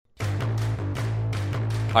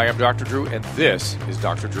Hi, I'm Dr. Drew, and this is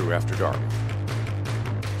Dr. Drew After Dark.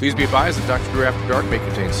 Please be advised that Dr. Drew After Dark may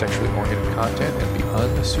contain sexually oriented content and be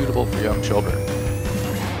unsuitable for young children.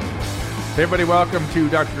 Hey, everybody, welcome to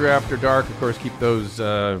Dr. Drew After Dark. Of course, keep those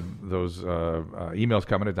emails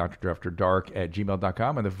coming at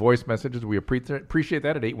drdrewafterdark@gmail.com, and the voice messages, we appreciate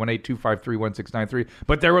that at 818-253-1693.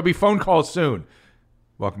 But there will be phone calls soon.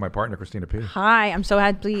 Welcome, my partner, Christina P. Hi, I'm so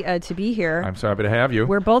happy to be here. I'm so happy to have you.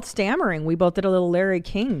 We're both stammering. We both did a little Larry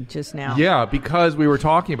King just now. Yeah, because we were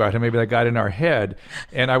talking about him. Maybe that got in our head.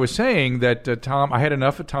 And I was saying that Tom, I had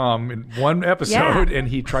enough of Tom in one episode, and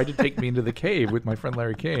he tried to take me into the cave with my friend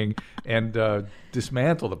Larry King and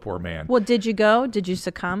dismantle the poor man. Well, did you go? Did you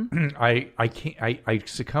succumb? I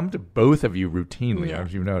succumbed to both of you routinely,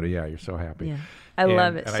 as you know. Yeah, you're so happy. Yeah. I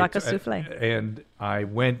love it. Saka souffle. And I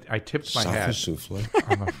tipped my hat. Saka souffle.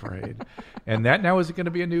 I'm afraid. And that now is going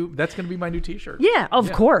to be that's going to be my new t-shirt. Yeah,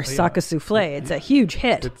 of course. Yeah. Saka souffle. It's a huge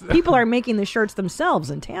hit. People are making the shirts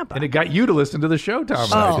themselves in Tampa. And it got you to listen to the show, Tom.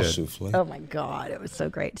 Oh my God. It was so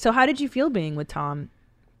great. So how did you feel being with Tom?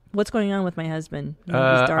 What's going on with my husband?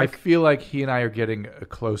 I feel like he and I are getting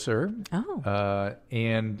closer. Oh.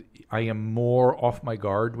 And I am more off my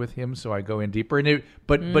guard with him, so I go in deeper.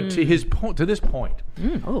 But to this point,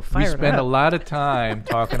 we spend a lot of time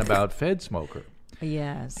talking about Fed smoker.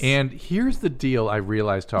 Yes. And here's the deal I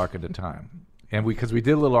realized talking to Tom, and because we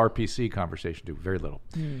did a little RPC conversation too, very little.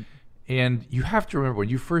 And you have to remember when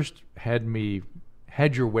you first had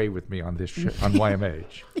your way with me on this show, on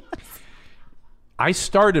YMH. Yes. I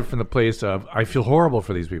started from the place of, I feel horrible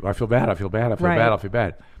for these people. I feel bad. I feel bad. I feel bad. I feel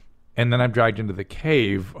bad. And then I'm dragged into the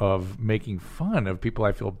cave of making fun of people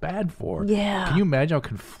I feel bad for. Yeah. Can you imagine how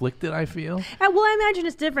conflicted I feel? Well, I imagine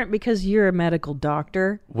it's different because you're a medical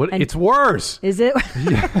doctor. It's worse. Is it?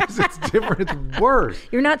 Yes, it's different. It's worse.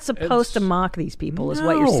 You're not supposed to mock these people, is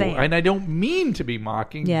what you're saying. And I don't mean to be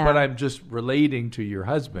mocking, but I'm just relating to your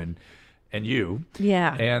husband and you.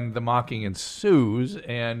 Yeah. And the mocking ensues.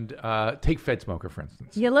 And take Fed smoker, for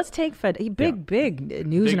instance. Yeah, let's take Fed. Big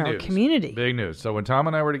news in our community. Big news. So when Tom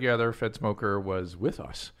and I were together, Fed smoker was with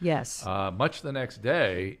us. Yes. Much the next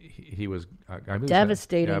day, he was...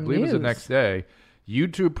 devastating I believe news. It was the next day.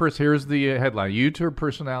 Here's the headline. YouTube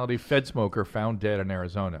personality Fed smoker found dead in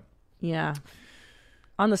Arizona. Yeah.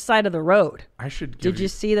 On the side of the road. Did you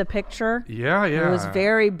see the picture? Yeah. It was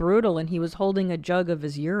very brutal, and he was holding a jug of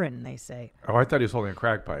his urine, they say. Oh, I thought he was holding a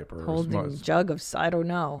crack pipe. Holding a jug of, I don't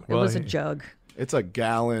know. It was a jug. It's a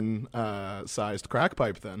gallon sized crack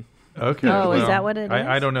pipe then. Okay. Oh, is that what it is?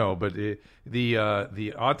 I don't know, but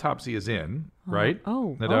the autopsy is in, right?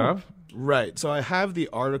 Nadav? Right. So I have the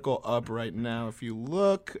article up right now. If you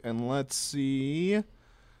look, and let's see...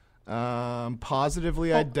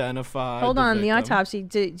 positively identified. Hold on, the autopsy.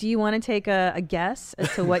 Do you want to take a guess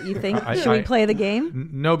as to what you think? Should we play the game?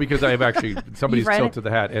 No, because I've actually somebody's tilted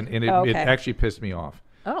the hat, and it actually pissed me off.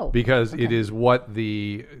 Oh, because it is what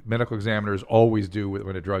the medical examiners always do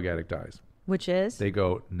when a drug addict dies. Which is they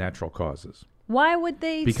go natural causes. Why would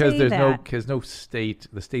they? Because say that? There's no state.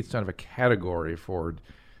 The states don't have a category for.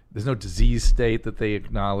 There's no disease state that they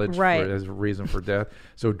acknowledge as a reason for death.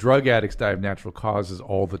 So drug addicts die of natural causes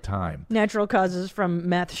all the time. Natural causes from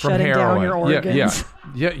meth shutting down your organs.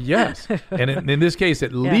 Yes. And in this case,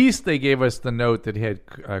 at least they gave us the note that he had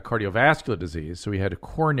cardiovascular disease. So he had a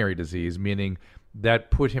coronary disease, meaning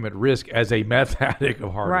that put him at risk as a meth addict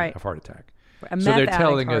of heart attack. They're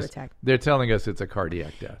telling us it's a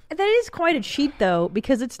cardiac death. That is quite a cheat, though,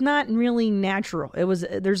 because it's not really natural.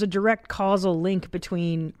 There's a direct causal link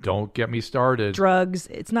between. Don't get me started. Drugs.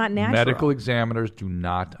 It's not natural. Medical examiners do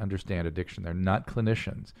not understand addiction. They're not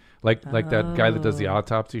clinicians. Like that guy that does the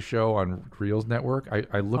autopsy show on Reels Network.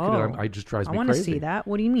 I look at it. It just drives me crazy. I want to see that.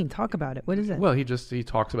 What do you mean? Talk about it. What is it? Well, he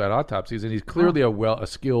talks about autopsies, and he's clearly a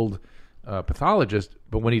skilled pathologist,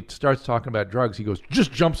 but when he starts talking about drugs, he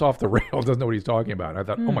just jumps off the rails, doesn't know what he's talking about. I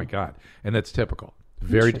thought, oh my God. And that's typical.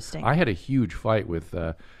 Very interesting. I had a huge fight with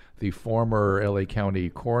the former LA County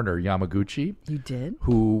coroner, Yamaguchi. You did?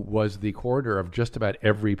 Who was the coroner of just about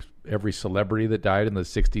every celebrity that died in the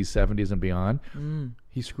 60s, 70s, and beyond.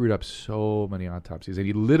 He screwed up so many autopsies, and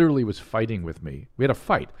he literally was fighting with me. We had a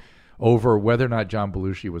fight over whether or not John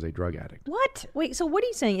Belushi was a drug addict. What? Wait, so what are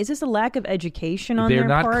you saying? Is this a lack of education on their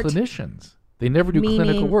part? They're not clinicians. They never do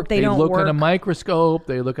clinical work. They look at a microscope.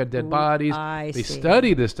 They look at dead bodies. They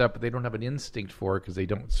study this stuff, but they don't have an instinct for it because they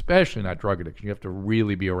don't, especially not drug addiction. You have to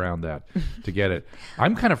really be around that to get it.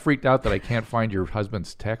 I'm kind of freaked out that I can't find your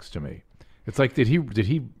husband's text to me. It's like, was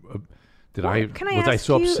I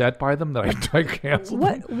so upset by them that I canceled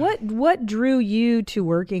them? What drew you to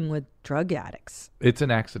working with drug addicts? It's an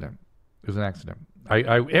accident. It was an accident.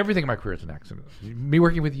 Everything in my career is an accident. Me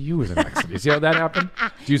working with you is an accident. You see how that happened?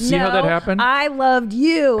 Do you see how that happened? I loved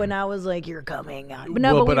you, and I was like, "You're coming out." But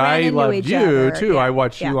no, but I loved you other. too. Yeah. I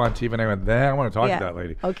watched you on TV, and I went, "I want to talk to that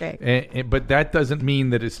lady." Okay. But that doesn't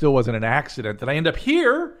mean that it still wasn't an accident that I end up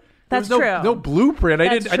here. That's true. No blueprint.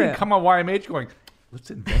 I didn't come on YMH going, let's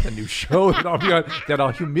invent a new show that I'll be on, that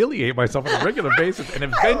I'll humiliate myself on a regular basis, and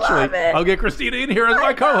eventually I'll get Christina in here as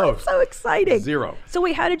my co-host. So exciting. Zero. So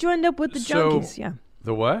wait, how did you end up with the junkies? Yeah.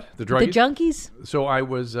 The what? The druggies? The junkies? So I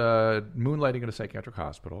was moonlighting in a psychiatric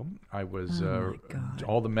hospital. I was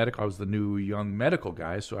all the medical. I was the new young medical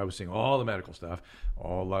guy, so I was seeing all the medical stuff,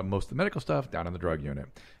 most of the medical stuff down in the drug unit.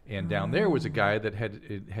 And down there was a guy that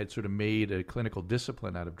had sort of made a clinical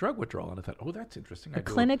discipline out of drug withdrawal, and I thought, oh, that's interesting. A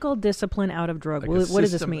clinical discipline out of drug. Like what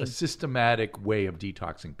does this mean? A systematic way of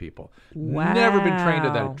detoxing people. Wow. Never been trained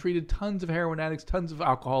in that. I treated tons of heroin addicts, tons of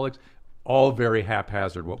alcoholics. All very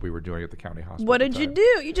haphazard what we were doing at the county hospital. What did you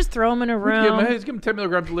do? You just throw them in a room? Give them 10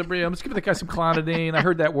 milligrams of Librium. Let's give the guy some clonidine. I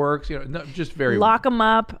heard that works. Just very... Lock them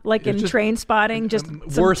up like in Train Spotting, just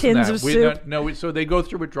some tins of soup? So they go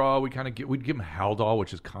through withdrawal. We'd give them Haldol,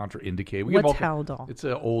 which is contraindicated. What's Haldol? It's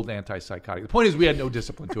an old antipsychotic. The point is we had no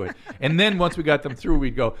discipline to it. And then once we got them through,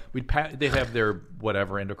 they'd have their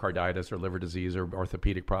whatever, endocarditis or liver disease or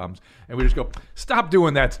orthopedic problems. And we just go, stop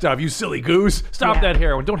doing that stuff, you silly goose. Stop that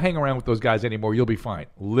heroin. Don't hang around with those guys anymore. You'll be fine.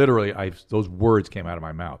 Literally, those words came out of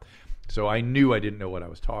my mouth. So I knew I didn't know what I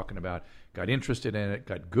was talking about. Got interested in it.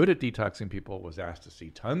 Got good at detoxing people. Was asked to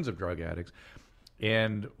see tons of drug addicts.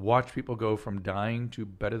 And watched people go from dying to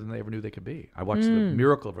better than they ever knew they could be. I watched the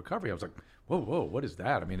miracle of recovery. I was like, whoa, what is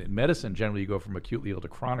that? I mean, in medicine, generally you go from acutely ill to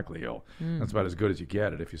chronically ill. That's about as good as you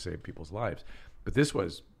get it if you save people's lives. But this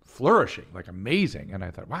was flourishing, like amazing. And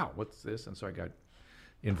I thought, wow, what's this? And so I got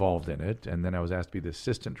involved in it. And then I was asked to be the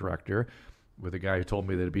assistant director with a guy who told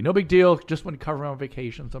me that it'd be no big deal, just want to cover on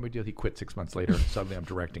vacations, no big deal. He quit 6 months later, and suddenly I'm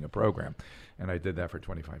directing a program. And I did that for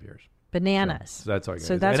 25 years. Bananas. So that's all I got.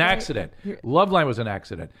 So that's an accident. Loveline was an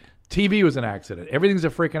accident. TV was an accident. Everything's a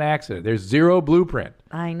freaking accident. There's zero blueprint.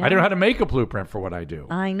 I know. I don't know how to make a blueprint for what I do.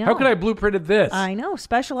 I know. How could I blueprinted this? I know.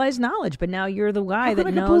 Specialized knowledge. But now you're the guy that knows. How could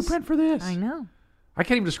I make a blueprint for this? I know. I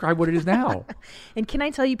can't even describe what it is now. And can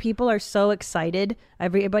I tell you, people are so excited.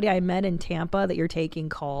 Everybody I met in Tampa that you're taking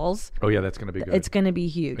calls. Oh, yeah, that's going to be good. It's going to be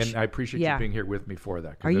huge. And I appreciate you being here with me for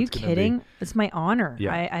that. Are you kidding? It's my honor.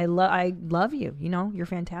 Yeah. I love you. You're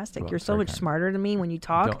fantastic. You're so much smarter than me when you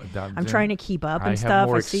talk. I'm trying to keep up and stuff. I have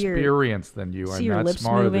more experience than you. See your lips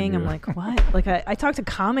moving. I'm like, what? Like I talk to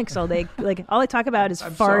comics all day. Like all I talk about is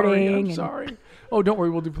farting. I'm sorry. Oh, don't worry.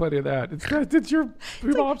 We'll do plenty of that. It's your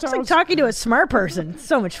mom's house. It's like talking to a smart person. It's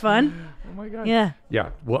so much fun. Oh, my God. Yeah. Yeah.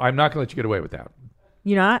 Well, I'm not going to let you get away with that.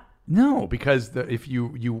 You're not? No, because if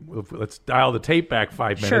let's dial the tape back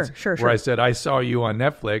 5 minutes. Sure. Where I said, I saw you on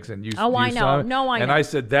Netflix and you I know. saw No, I know. And I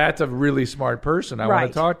said, that's a really smart person. I want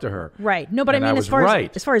to talk to her. Right. No, but and I mean, as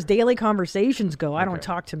far as daily conversations go, I don't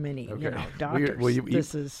talk to many doctors.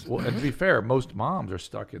 And to be fair, most moms are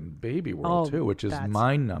stuck in baby world too, which is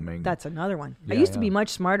mind-numbing. That's another one. I used to be much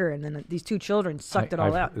smarter, and then these two children sucked it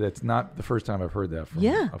all out. That's not the first time I've heard that from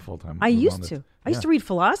a full-time I used to. I used to read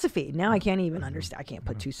philosophy. Now I can't even understand. I can't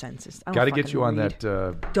put two sentences. Got to get you on that.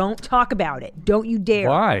 Don't talk about it. Don't you dare.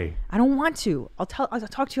 Why? I don't want to. I'll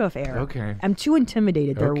talk to you off air. Okay. I'm too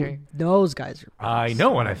intimidated. Those guys are. I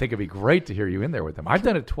know, and I think it'd be great to hear you in there with them. I've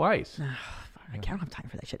done it twice. I don't have time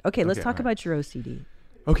for that shit. Okay, let's talk about your OCD.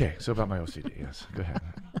 Okay, so about my OCD, yes. Go ahead.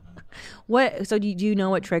 What? So do you know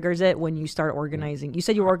what triggers it when you start organizing? You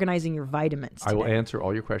said you're organizing your vitamins today. I will answer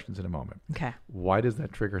all your questions in a moment. Okay. Why does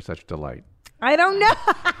that trigger such delight? I don't know.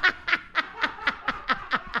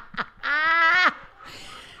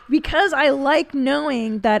 Because I like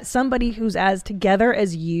knowing that somebody who's as together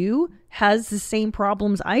as you has the same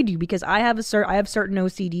problems I do. Because I have certain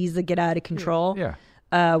OCDs that get out of control. Yeah.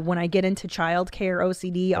 When I get into childcare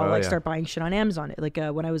OCD, I'll start buying shit on Amazon. Like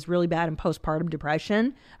when I was really bad in postpartum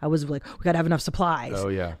depression, I was like, we got to have enough supplies. Oh,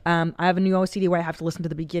 yeah. I have a new OCD where I have to listen to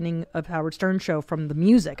the beginning of Howard Stern show from the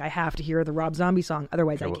music. I have to hear the Rob Zombie song.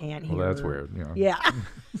 Otherwise, I can't hear. Well, that's weird. Yeah.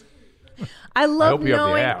 I love hope you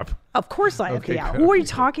knowing. have the app. Of course I have the app. Good. Who are you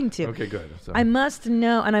talking to? Okay, good. So, I must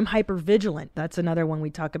know, and I'm hyper vigilant. That's another one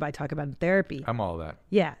we talk about in therapy. I'm all that.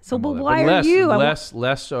 Yeah. So, but why are you?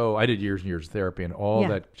 Less so. I did years and years of therapy, and all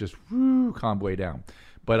that just calmed way down.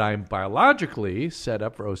 But I'm biologically set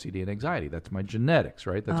up for OCD and anxiety. That's my genetics,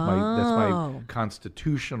 right? That's my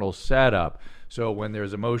constitutional setup. So when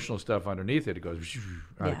there's emotional stuff underneath it, it goes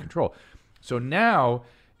out of control. So now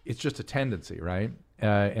it's just a tendency, right?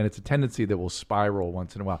 and it's a tendency that will spiral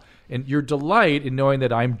once in a while. And your delight in knowing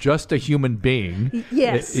that I'm just a human being,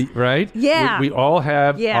 Yes. right? Yeah. We all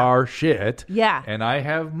have Yeah. our shit, Yeah. and I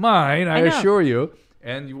have mine. I know. assure you.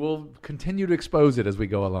 And you will continue to expose it as we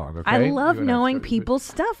go along. Okay? I love You and I- knowing people's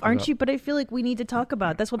stuff, aren't Yeah. you? But I feel like we need to talk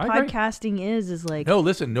about it. That's what I agree. podcasting is like. No,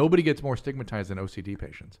 listen, nobody gets more stigmatized than OCD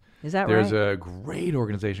patients. Is that There's right? a great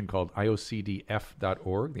organization called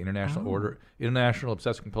IOCDF.org, the International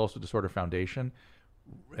Obsessive Compulsive Disorder Foundation.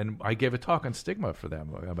 And I gave a talk on stigma for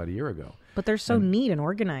them about a year ago. But they're so neat and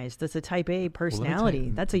organized. That's a type A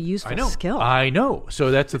personality. That's a useful skill. I know.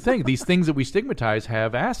 So that's the thing. These things that we stigmatize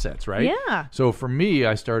have assets, right? Yeah. So for me,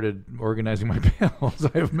 I started organizing my pills.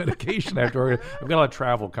 I have medication I have to organize. I've got a lot of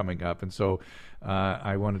travel coming up. And so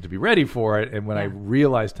I wanted to be ready for it. And when I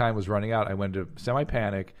realized time was running out, I went into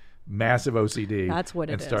semi-panic, massive OCD. That's what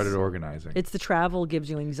it and is. started organizing. It's the travel gives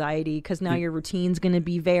you anxiety because now your routine's going to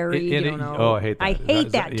be varied. You don't know. Oh, I hate that. I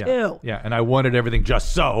hate that yeah, too. Yeah, and I wanted everything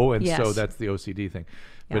just so, and so Yes. that's the OCD thing.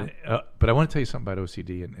 Yeah. But I want to tell you something about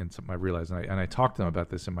OCD and something I realized, and I talked to them about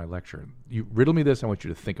this in my lecture. You riddle me this, I want you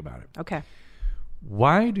to think about it. Okay.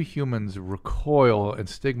 Why do humans recoil and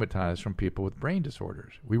stigmatize from people with brain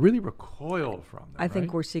disorders? We really recoil from them. I think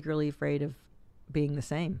right? we're secretly afraid of being the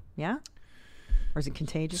same. Yeah? Or is it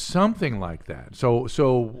contagious? Something like that. So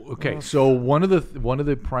okay. So one of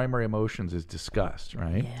the primary emotions is disgust,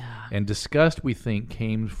 right? Yeah. And disgust, we think,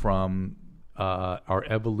 came from our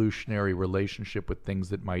evolutionary relationship with things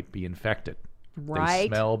that might be infected. Right. They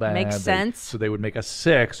smell bad. Makes sense. So they would make us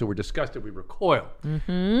sick. So we're disgusted. We recoil.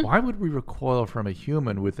 Mm-hmm. Why would we recoil from a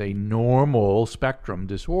human with a normal spectrum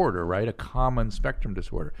disorder, right? A common spectrum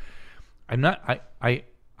disorder. I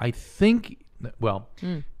think. Well.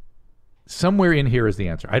 Somewhere in here is the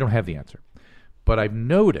answer. I don't have the answer. But I've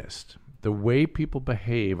noticed the way people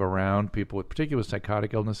behave around people, with particularly with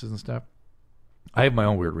psychotic illnesses and stuff. I have my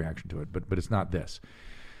own weird reaction to it, but it's not this.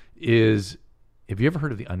 Have you ever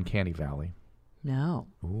heard of the uncanny valley? No.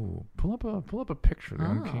 Ooh, pull up a picture of the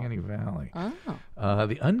uncanny valley. Oh.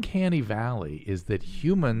 The uncanny valley is that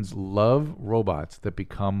humans love robots that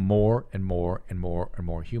become more and more and more and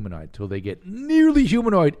more humanoid till they get nearly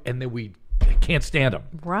humanoid, and then we can't stand them.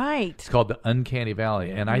 Right. It's called the uncanny valley,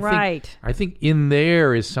 and Right. I think in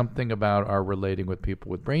there is something about our relating with people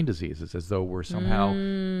with brain diseases, as though we're somehow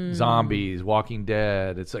zombies, Walking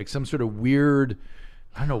Dead. It's like some sort of weird.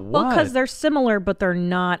 I don't know what. Well, because they're similar, but they're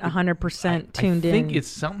not 100% tuned in. I think it's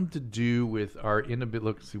something to do with our inability.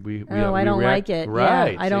 Look, see, we I don't react, like it.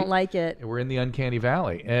 Right? Yeah, I don't like it. We're in the uncanny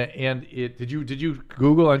valley, and did you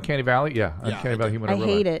Google uncanny valley? Yeah, uncanny valley human. I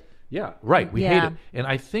hate it. Yeah, right. We hate Yeah. it, and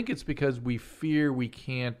I think it's because we fear we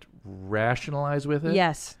can't rationalize with it.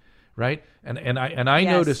 Yes. Right, and I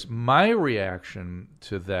Yes. notice my reaction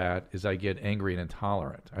to that is I get angry and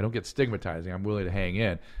intolerant. I don't get stigmatizing. I'm willing to hang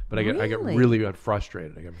in, but I get Really? really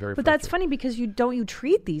frustrated. I get very. But frustrated. that's funny because you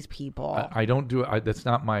treat these people. I don't do it. That's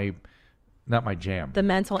not my jam. The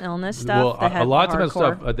mental illness stuff. Well, that a lots of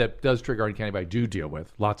hardcore. stuff that does trigger uncanny valley I do deal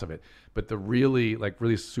with, lots of it. But the really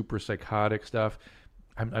super psychotic stuff,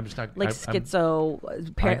 I'm just not like schizo,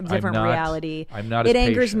 different not, reality. I'm not. It as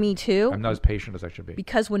angers patient. me too. I'm not as patient as I should be.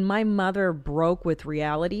 Because when my mother broke with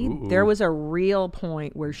reality, there was a real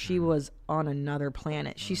point where she was on another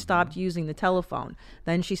planet. She stopped using the telephone.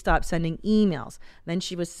 Then she stopped sending emails. Then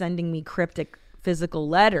she was sending me cryptic physical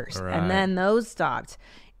letters, Right. and then those stopped.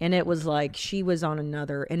 And it was like she was on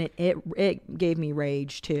another, and it gave me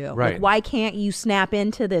rage too. Right. Like, why can't you snap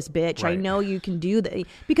into this, bitch? I Right. know you can do that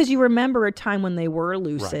because you remember a time when they were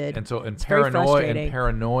lucid. Right. And It's very frustrating.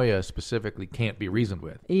 paranoia specifically can't be reasoned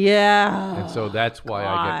with. Yeah. And so that's why I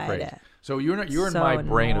get God. crazy. So you and So my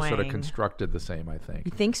brain are sort of annoying. constructed the same, I You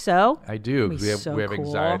think. think so? I do. That'd 'Cause be we have so cool.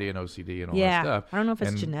 anxiety and OCD and all Yeah. that stuff. I don't know if it's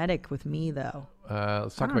And, genetic with me though.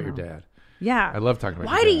 Let's talk about your dad. Yeah. I love talking about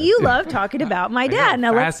Why your do dad. you love talking about my I know, dad? I'm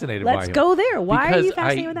Now fascinated by let's him. go there. Why are you Because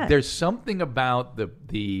fascinated with that? There's something about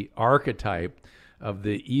the archetype of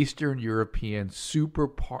the Eastern European super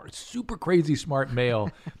crazy smart male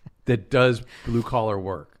that does blue collar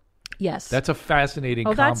work. Yes. That's a fascinating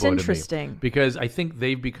combo that's to me. interesting. Because I think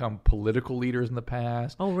they've become political leaders in the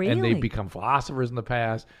past. Oh, And really? they've become philosophers in the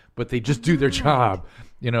past, but they just do their job,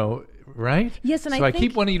 right? Yes, and so I keep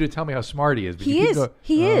think- wanting you to tell me how smart he is. but you He keep is. going,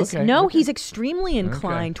 He "Oh, is. okay, No, okay." he's extremely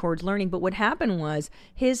inclined towards learning. But what happened was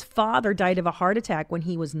his father died of a heart attack when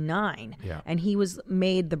he was 9. Yeah. And he was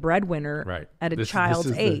made the breadwinner Right. at a This child's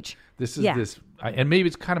is age. And maybe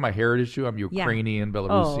it's kind of my heritage too. I'm Ukrainian,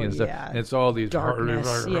 Belarusian, and stuff. yeah. And it's all these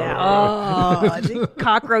Darkness. Yeah. Oh, the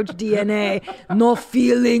cockroach DNA. No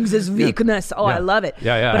feelings is weakness. Oh, Yeah. I love it.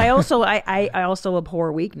 Yeah, yeah. But I also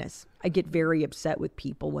abhor weakness. I get very upset with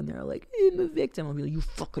people when they're like, I'm a victim. I'll be like, you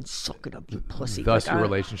fucking suck it up, you pussy. Thus like, your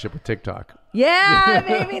relationship with TikTok. Yeah,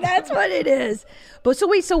 maybe that's what it is. But so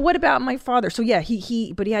wait, so what about my father? So yeah,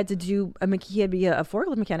 he had to do, he had to be a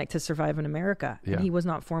forklift mechanic to survive in America. Yeah. And he was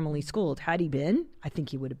not formally schooled. Had he been, I think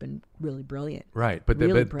he would have been really brilliant. Right, but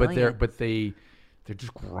really they're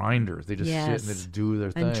just grinders. They just sit and they just do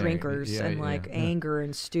their thing. And drinkers and anger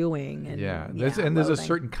and stewing. And, there's a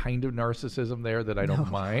certain kind of narcissism there that I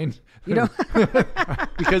don't mind. You know,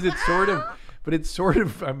 because it's sort of,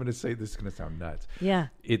 I'm going to say this is going to sound nuts. Yeah.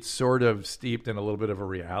 It's sort of steeped in a little bit of a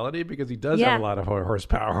reality because he does have a lot of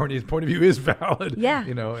horsepower and his point of view is valid. Yeah.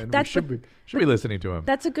 You know, and we should be listening to him.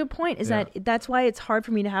 That's a good point. That's why it's hard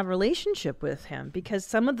for me to have a relationship with him, because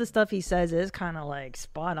some of the stuff he says is kind of like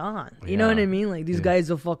spot on. You know what I mean? Like, these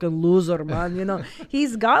guys are fucking loser, man. You know,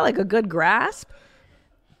 he's got like a good grasp.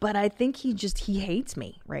 But I think he hates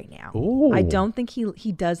me right now. Ooh. I don't think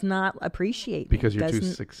he does not appreciate me. Because you're too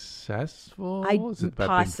successful? Is it about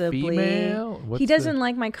possibly. being female? He doesn't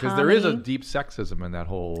like my comedy. Because there is a deep sexism in that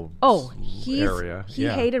whole area. He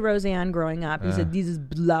hated Roseanne growing up. He said, this is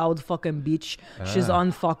loud fucking bitch. She's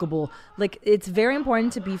unfuckable. Like, it's very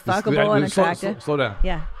important to be fuckable and attractive. Slow down.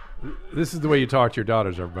 Yeah. This is the way you talk to your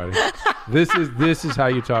daughters, everybody. This is how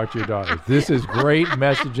you talk to your daughters. This is great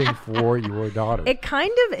messaging for your daughters. It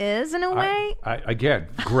kind of is in a way. Again,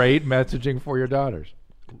 great messaging for your daughters.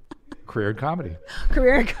 Career in comedy.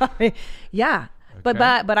 Yeah. Okay.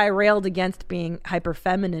 But I railed against being hyper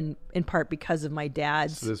feminine in part because of my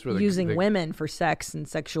dad's using women for sex and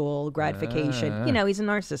sexual gratification. You know, he's a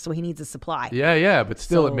narcissist, so he needs a supply. Yeah, but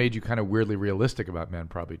still, it made you kind of weirdly realistic about men,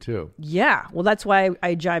 probably too. Yeah, well, that's why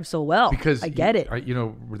I jive so well. Because I get it.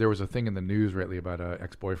 There was a thing in the news lately about an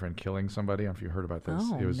ex-boyfriend killing somebody. I don't know if you heard about this.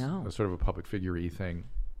 Oh, it was no. a sort of a public figure-y thing.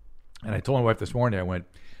 And I told my wife this morning, I went,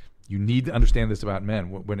 you need to understand this about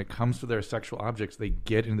men. When it comes to their sexual objects, they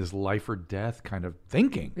get in this life or death kind of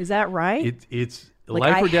thinking. Is that right? It's like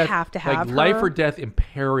life or death. Have to have her? Life or death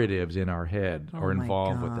imperatives in our head are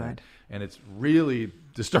involved with that, and it's really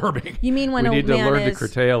disturbing. You mean when we need to learn is... to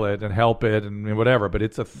curtail it and help it and whatever, but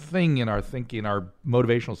it's a thing in our thinking, our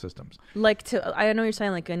motivational systems. Like I know you're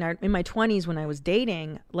saying, like in my 20s when I was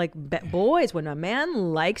dating, like boys, when a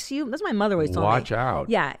man likes you, that's what my mother always told me. Watch out.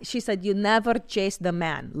 Yeah, she said, you never chase the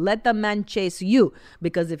man. Let the man chase you,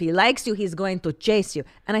 because if he likes you, he's going to chase you.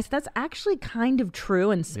 And I said, that's actually kind of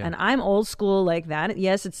true, and I'm old school like that.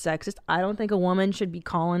 Yes, it's sexist. I don't think a woman should be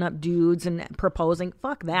calling up dudes and proposing.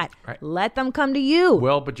 Fuck that. Right. Let them come to you.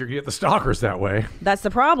 Well, but you're going to get the stalkers that way. That's the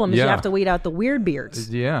problem, is you have to weed out the weird beards.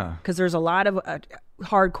 Yeah. Because there's a lot of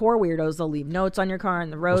hardcore weirdos. They'll leave notes on your car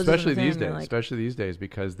and the roses. Especially these days,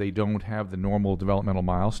 because they don't have the normal developmental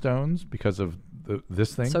milestones because of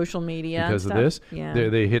this thing. Social media. Because and of this. Yeah.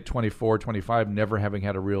 They hit 24, 25, never having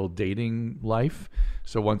had a real dating life.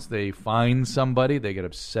 So once they find somebody, they get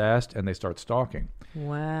obsessed and they start stalking.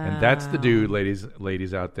 Wow. And that's the dude,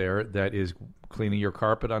 ladies out there, that is cleaning your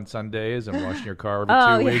carpet on Sundays and washing your car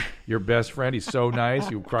every 2 weeks. Your best friend, he's so nice.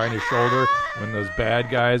 You cry on his shoulder when those bad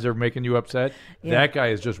guys are making you upset. Yeah. That guy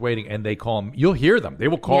is just waiting, and they call him. You'll hear them. They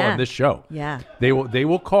will call on this show. Yeah. They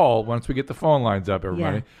will call once we get the phone lines up,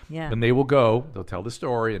 everybody. Yeah. And they will go. They'll tell the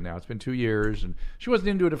story, and now it's been 2 years, and she wasn't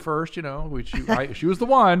into it at first, she was the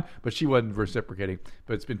one, but she wasn't reciprocating.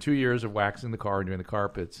 But it's been 2 years of waxing the car and doing the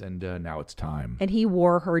carpets, and now it's time. And he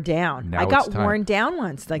wore her down. I got worn down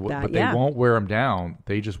once like that. But they won't wear them down.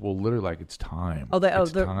 They just will literally it's time.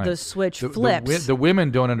 The switch flips. The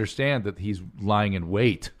women don't understand that he's lying in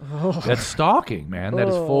wait. That's stalking, man. That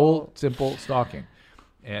is full, simple stalking.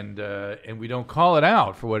 And we don't call it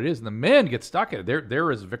out for what it is. And the men get stuck in it.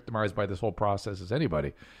 They're as victimized by this whole process as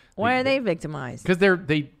anybody. Why are they victimized? Because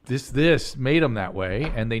this made them that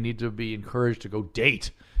way, and they need to be encouraged to go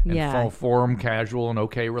date. And form casual and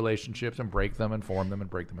okay relationships and break them and form them and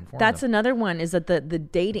break them and form them. That's another one, is that the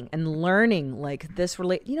dating and learning, like this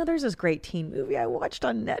there's this great teen movie I watched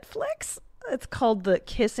on Netflix. It's called The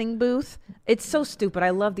Kissing Booth. It's so stupid. I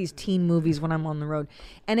love these teen movies when I'm on the road.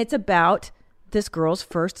 And it's about this girl's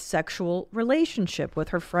first sexual relationship with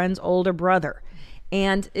her friend's older brother.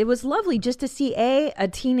 And it was lovely just to see a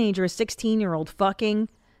teenager, a 16-year-old fucking,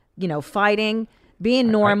 fighting,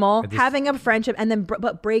 being normal, having a friendship, and then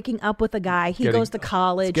but breaking up with a guy. He goes to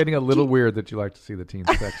college. It's getting a little weird that you like to see the teen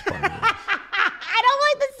sex part of this. I don't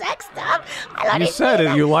like the sex stuff. You said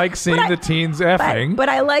it. You like seeing the teens effing. But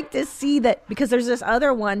I like to see that because there's this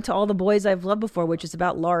other one to All the Boys I've Loved Before, which is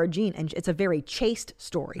about Laura Jean, and it's a very chaste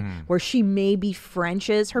story where she maybe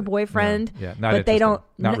Frenches her boyfriend, not but they don't.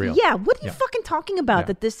 Not real. Yeah, what are you fucking talking about?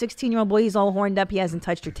 That this 16-year-old boy, he's all horned up, he hasn't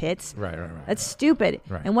touched her tits. Right. That's stupid.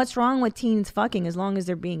 Right. And what's wrong with teens fucking as long as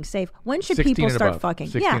they're being safe? When should 16 people and start above. fucking?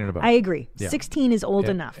 16 and above. I agree. Yeah. 16 is old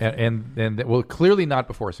enough. And well, clearly not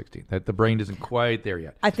before 16. That the brain isn't quite there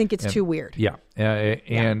yet. I think it's too weird. Yeah.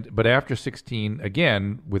 But after 16,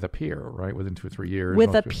 again, with a peer, right? Within 2 or 3 years.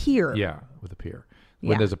 With a peer. Yeah, with a peer.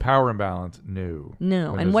 When there's a power imbalance, no.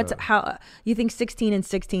 And how you think 16 and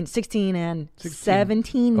 16 and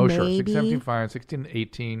 17 Oh, maybe? sure. 16, 17, fine. 16,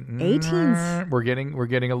 18. 18's. We're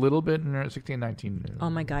getting a little bit. 16, 19. Oh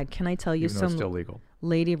my God! Can I tell you even though it's some still legal.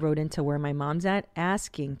 lady wrote into where my mom's at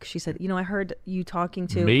asking. She said, I heard you talking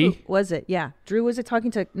to me. Who was it? Yeah, Drew. Was it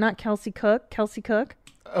talking to not Kelsey Cook? Kelsey Cook.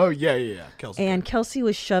 Oh yeah, Kelsey. And Kelsey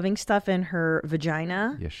was shoving stuff in her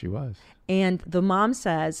vagina. Yes, she was. And the mom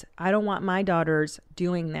says, I don't want my daughters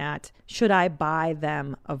doing that. Should I buy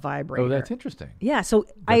them a vibrator? Oh, that's interesting. Yeah. So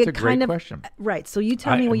That's a great question. Right. So you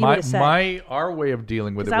tell me what you would have said. Our way of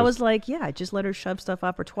dealing with it I was like, just let her shove stuff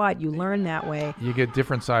up her twat. You learn that way. You get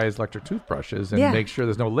different sized electric toothbrushes and Yeah. make sure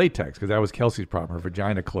there's no latex, because that was Kelsey's problem. Her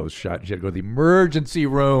vagina closed shut. And she had to go to the emergency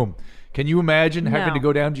room. Can you imagine having to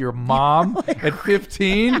go down to your mom at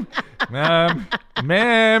 15?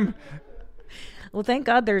 Ma'am. Well, thank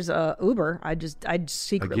God there's Uber. I'd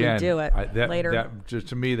secretly do it later. That just,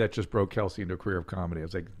 to me, that just broke Kelsey into a career of comedy. I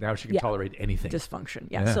was like, now she can tolerate anything. Dysfunction.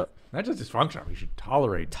 Yeah. So not just dysfunction. I mean, she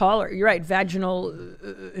tolerate. You're right. Vaginal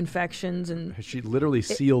infections and she literally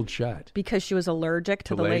sealed shut because she was allergic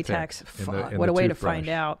to the latex. in What the a way to toothbrush. find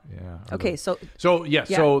out. Yeah. Okay. So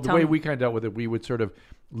the way we kind of dealt with it, we would sort of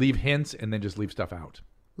leave hints and then just leave stuff out.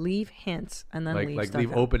 Leave hints and then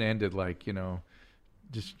leave open ended,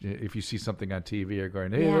 just if you see something on TV, you're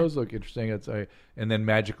going, hey, those look interesting. It's and then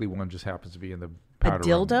magically one just happens to be in the powder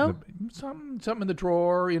room. Something in the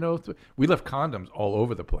drawer. We left condoms all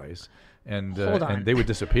over the place, and they would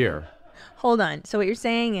disappear. Hold on. So what you're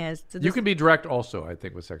saying is you can be direct also. I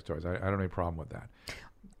think with sex toys, I don't have any problem with that.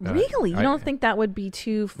 Really? You don't think that would be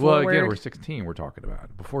too forward? Well, again, we're 16. We're talking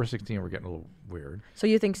about before 16. We're getting a little weird. So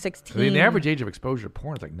you think 16? I mean, the average age of exposure to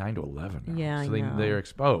porn is like 9 to 11 now. Yeah, so they're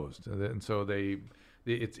exposed, and so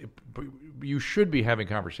you should be having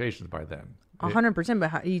conversations by then. 100%. But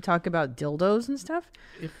how, you talk about dildos and stuff.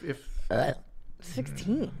 If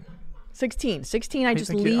 16, I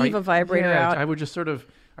just leave a vibrator out. I would just sort of.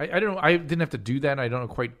 I don't know. I didn't have to do that. I don't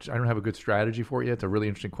have a good strategy for it yet. It's a really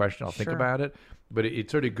interesting question. I'll think about it. But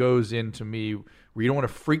it sort of goes into me where you don't want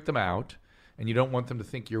to freak them out, and you don't want them to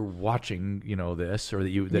think you're watching, this, or that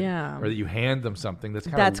you hand them something that's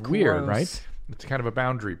kind of weird, gross. right? It's kind of a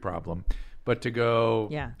boundary problem. But to go,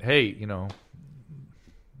 hey,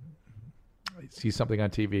 see something on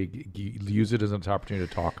TV, use it as an opportunity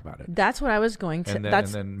to talk about it. That's what I was going to. And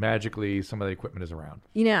then magically, some of the equipment is around.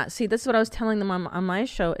 See, this is what I was telling them on my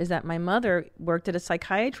show, is that my mother worked at a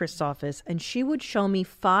psychiatrist's office, and she would show me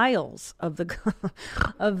files of the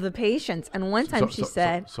of the patients. And one time she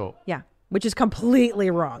said, which is completely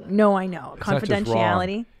wrong. No, I know. It's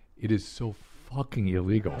confidentiality. It is so fucking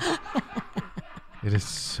illegal. It is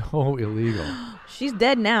so illegal. She's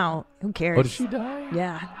dead now. Who cares? Oh, did she die?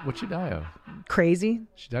 Yeah. What'd she die of? Crazy.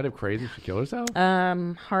 She died of crazy? She killed herself?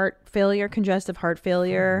 Heart failure, congestive heart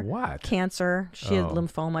failure. What? Cancer. She had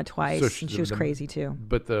lymphoma twice, and she was crazy too.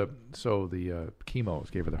 But the chemos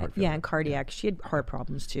gave her the heart failure. Yeah, and cardiac. She had heart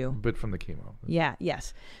problems too. But from the chemo. Yeah,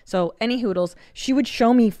 yes. So any hoodles, she would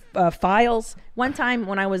show me files. One time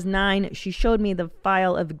when I was 9, she showed me the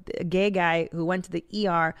file of a gay guy who went to the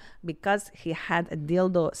ER because he had a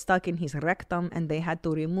dildo stuck in his rectum and they had to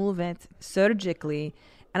remove it surgically.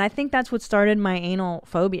 And I think that's what started my anal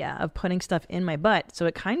phobia of putting stuff in my butt. So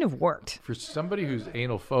it kind of worked. For somebody who's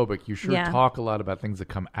anal phobic, you sure talk a lot about things that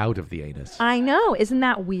come out of the anus. I know. Isn't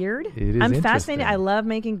that weird? It is. I'm fascinated. I love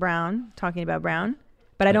making talking about brown.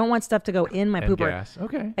 But I don't want stuff to go in my pooper. Gas.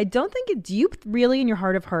 Okay. I don't think do you really in your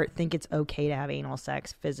heart of heart think it's okay to have anal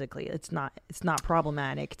sex physically? It's not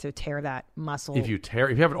problematic to tear that muscle. If you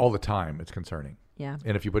have it all the time, it's concerning. Yeah.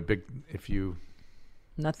 And if you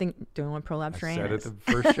nothing doing with prolapse anus. Said it the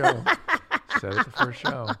first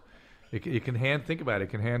show. You can think about it. It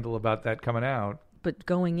can handle about that coming out. But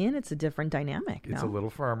going in, it's a different dynamic. It's a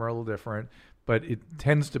little firmer, a little different, but it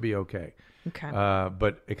tends to be okay. Okay.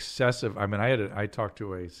 But excessive. I mean, I talked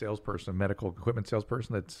to a salesperson, a medical equipment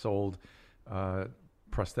salesperson that sold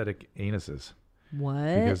prosthetic anuses, What?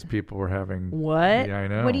 Because people were having... What? Yeah, I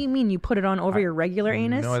know. What do you mean? You put it on over your regular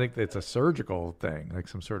anus? No, I think it's a surgical thing, like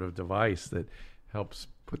some sort of device that helps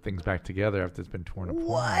put things back together after it's been torn apart.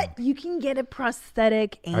 What? You can get a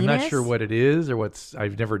prosthetic anus? I'm not sure what it is or what's...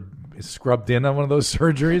 I've never scrubbed in on one of those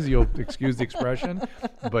surgeries. You'll excuse the expression.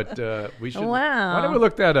 But we should... Wow. Why don't we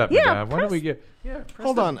look that up? Yeah. Why don't we get... Yeah,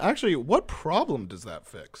 Hold on. Actually, what problem does that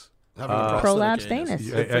fix? Having a prolapsed prosthetic anus.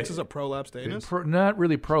 It fixes a prolapsed anus? Not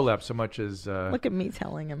really prolapse so much as... Look at me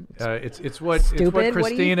telling him. It's what Stupid. What do you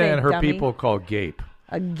Christina think, and her dummy? people call gape.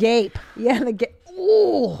 A gape. Yeah, the gape.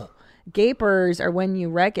 Ooh. Gapers are when you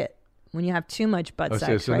wreck it. When you have too much butt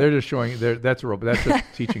sex, So right? they're just showing... That's just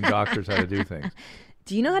teaching doctors how to do things.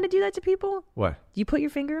 Do you know how to do that to people? What? Do you put your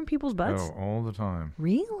finger in people's butts? Oh, all the time.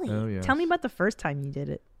 Really? Oh, yes. Tell me about the first time you did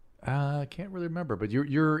it. I can't really remember, but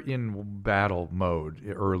you're in battle mode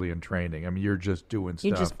early in training. I mean, you're just doing stuff.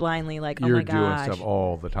 You're just blindly like, oh You're my gosh. doing stuff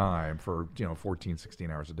all the time for 14,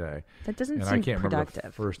 16 hours a day. That doesn't and seem I can't productive.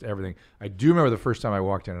 remember first everything. I do remember the first time I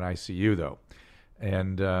walked in an ICU though,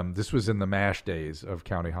 and this was in the MASH days of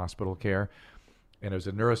county hospital care, and it was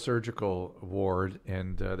a neurosurgical ward,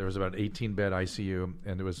 and there was about an 18-bed ICU,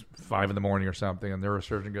 and it was 5 a.m. or something, and the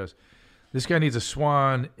neurosurgeon goes, "This guy needs a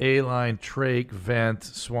swan, A-line, trach, vent,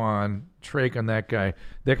 swan, trach on that guy.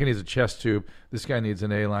 That guy needs a chest tube. This guy needs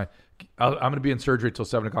an A-line. I'm going to be in surgery till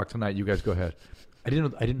 7 o'clock tonight. You guys go ahead." I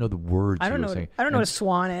didn't know the words he was saying. I don't know what a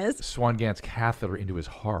swan is. Swan-Ganz catheter into his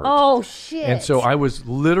heart. Oh, shit. And so I was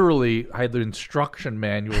literally, I had the instruction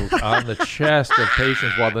manuals on the chest of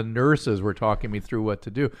patients while the nurses were talking me through what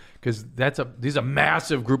to do. Because these a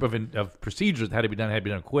massive group of procedures that had to be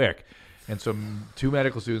done quick. And so 2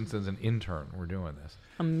 medical students and an intern were doing this.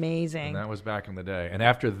 Amazing. And that was back in the day. And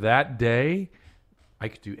after that day, I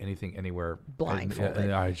could do anything, anywhere. Blindfolded.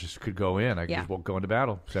 And I just could go in. I could just go into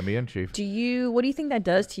battle. Send me in, Chief. What do you think that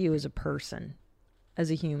does to you as a person, as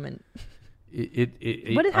a human?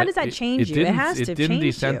 How does that change you? It has to change you. It didn't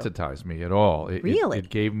desensitize me at all. Really? It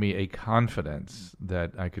gave me a confidence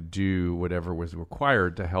that I could do whatever was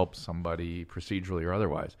required to help somebody procedurally or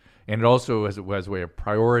otherwise. And it also was a way of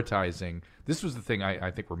prioritizing. This was the thing I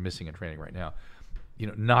think we're missing in training right now.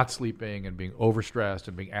 Not sleeping and being overstressed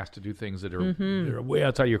and being asked to do things that are way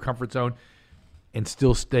outside your comfort zone, and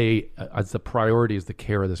still stay as the priority is the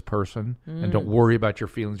care of this person, and don't worry about your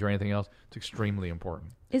feelings or anything else. It's extremely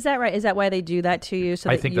important. Is that right? Is that why they do that to you, so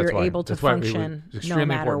that you're able to function no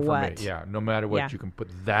matter what? For me. Yeah, no matter what, you can put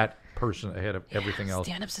that person ahead of everything else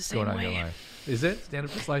stand-up's the same going on way. in your life. Is it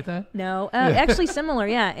stand-up just like that? No, actually similar.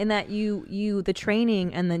 Yeah, in that you the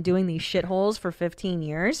training and then doing these shitholes for 15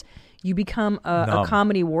 years. You become a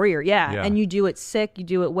comedy warrior. Yeah. And you do it sick. You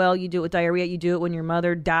do it well. You do it with diarrhea. You do it when your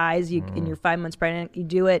mother dies and you're 5 months pregnant. You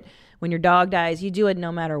do it when your dog dies. You do it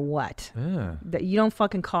no matter what. Yeah. You don't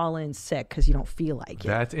fucking call in sick because you don't feel like it.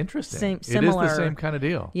 That's interesting. Similar. It is the same kind of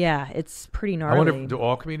deal. Yeah, it's pretty gnarly. I wonder, do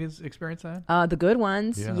all comedians experience that? The good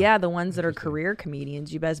ones. Yeah, the ones that are career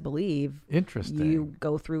comedians, you best believe. Interesting. You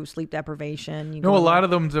go through sleep deprivation. A lot of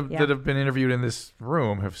them that have been interviewed in this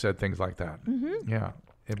room have said things like that. Mm-hmm. Yeah.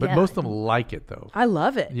 But most of them like it, though. I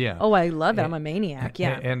love it. Yeah. Oh, I love it. I'm a maniac.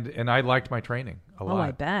 Yeah. And I liked my training a lot. Oh,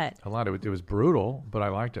 I bet. A lot. It was brutal, but I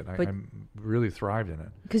liked it. I really thrived in it.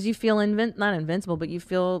 Because you feel not invincible, but you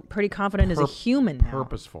feel pretty confident as a human now.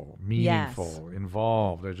 Purposeful, meaningful,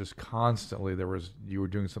 involved. There's just constantly you were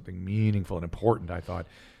doing something meaningful and important, I thought.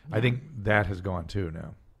 Yeah. I think that has gone too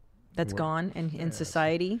now. That's gone in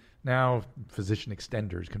society? Now physician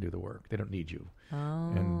extenders can do the work. They don't need you.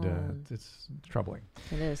 Oh. And it's troubling.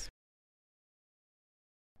 It is.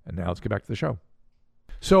 And now let's get back to the show.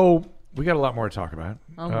 So we got a lot more to talk about.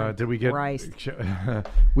 Oh, did we get? Christ.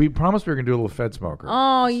 We promised we were going to do a little Fed Smoker.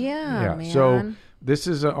 Oh, yeah, man. So this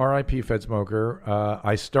is a RIP Fed Smoker.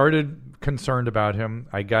 I started concerned about him.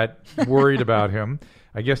 I got worried about him.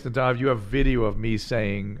 I guess, Nadav, you have video of me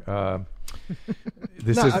saying... I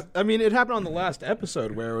mean, it happened on the last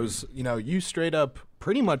episode where it was, you straight up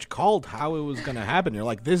pretty much called how it was going to happen. You're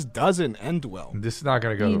like, this doesn't end well. This is not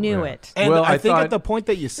going to go. You knew it. And I think at the point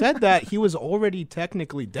that you said that, he was already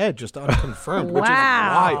technically dead, just unconfirmed, which is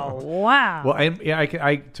wild. Wow. Well,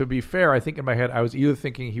 I to be fair, I think in my head, I was either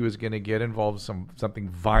thinking he was going to get involved in something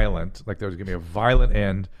violent, like there was going to be a violent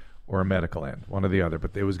end or a medical end, one or the other,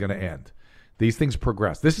 but it was going to end. These things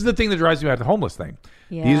progress. This is the thing that drives me about the homeless thing.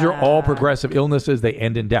 Yeah. These are all progressive illnesses. They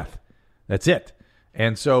end in death. That's it.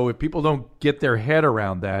 And so if people don't get their head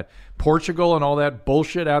around that, Portugal and all that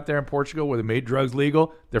bullshit out there in Portugal where they made drugs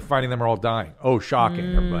legal, they're finding them are all dying. Oh,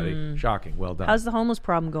 shocking, everybody. Shocking. Well done. How's the homeless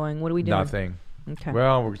problem going? What are we doing? Nothing. Okay.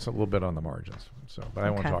 Well, we're just a little bit on the margins, but I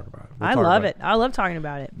won't talk about it. I love it. I love talking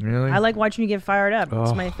about it. Really? I like watching you get fired up.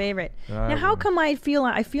 It's my favorite. Now, how come I feel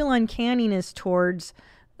uncanniness towards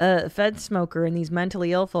Fed smoker and these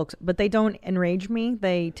mentally ill folks, but they don't enrage me?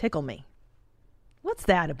 They tickle me. What's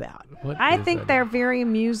that about? I think they're very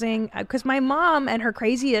amusing because my mom and her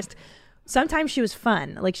craziest. Sometimes she was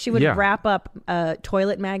fun. Like she would wrap up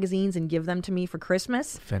toilet magazines and give them to me for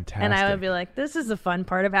Christmas. Fantastic. And I would be like, "This is the fun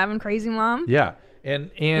part of having crazy mom." Yeah,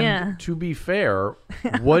 and to be fair,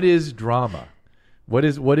 what is drama? What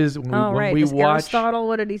is when we watch Aristotle?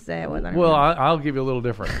 What did he say? Well, I'll give you a little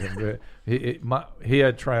different. He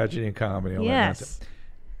had tragedy and comedy. All yes, that.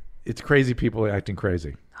 It's crazy people acting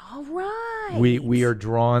crazy. All right. We are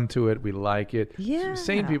drawn to it. We like it. Yeah.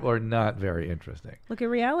 Sane people are not very interesting. Look at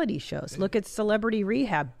reality shows. Look at Celebrity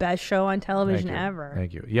Rehab, best show on television ever.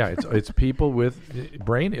 Thank you. Yeah, it's people with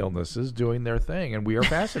brain illnesses doing their thing, and we are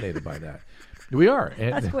fascinated by that. We are.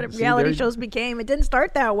 And that's what reality shows became. It didn't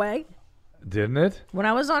start that way. Didn't it? When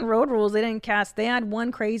I was on Road Rules, they didn't cast. They had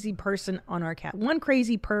one crazy person on our cast. One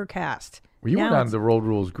crazy per cast. Well, you weren't on the Road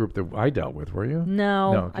Rules group that I dealt with, were you?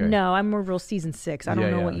 No. I'm Road Rules season 6. I don't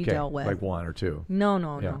know what you dealt with. Like 1 or 2.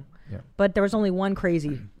 No. Yeah. But there was only one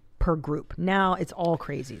crazy per group. Now it's all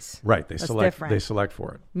crazies. Right. They select. Different. They select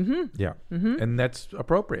for it. Mm-hmm. Yeah. Mm-hmm. And that's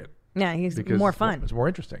appropriate. Yeah, he's more fun. It's more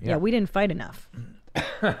interesting. Yeah, we didn't fight enough.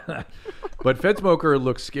 But Fed Smoker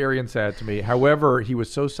looks scary and sad to me. However, he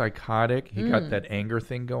was so psychotic. He got that anger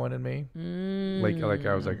thing going in me. Like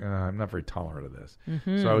I was like, I'm not very tolerant of this.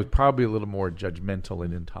 So I was probably a little more judgmental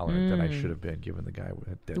and intolerant than I should have been, given the guy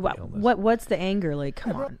with deadly illness. What's the anger like?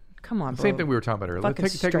 Come on, bro. Same thing we were talking about earlier.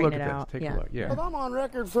 Let's take a look at this. Take a look. Yeah. Well, I'm on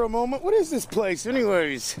record for a moment. What is this place,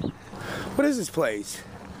 anyways? What is this place?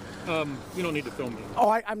 You don't need to film me. Oh,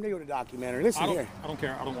 I'm doing a documentary. Listen here. I don't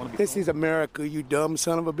care. I don't want to be. This is America, you dumb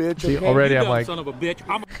son of a bitch. See, already I'm like, son of a bitch.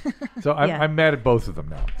 I'm mad at both of them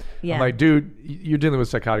now. Yeah. I'm like, dude, you're dealing with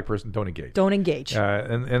a psychotic person. Don't engage. Don't engage.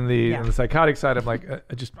 And the psychotic side, I'm like,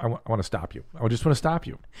 I want to stop you. I just want to stop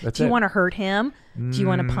you. That's it. Do you want to hurt him? Do you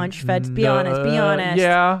want to punch Feds? Be honest. Be honest.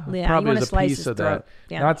 Yeah. You probably want as to a slice piece his of throat.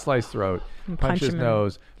 that. Not slice throat. Punch his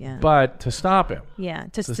nose. Yeah. But to stop him. Yeah.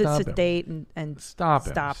 To sedate and stop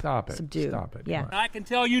him. Stop it. Subdue. Stop it. Yeah. I can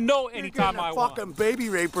tell anytime I want. Fucking baby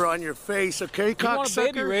raper on your face, okay, You want a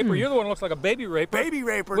cocksucker? baby raper? You're the one who looks like a baby raper. Baby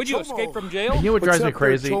raper. Would you escape from jail? You know what drives me up there,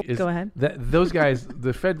 crazy Chol? is Go ahead. those guys,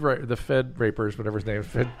 the Fed rapers, whatever his name is,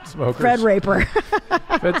 Fed smokers. Fred Raper.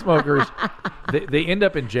 Fed smokers, they end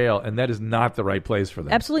up in jail, and that is not the right place for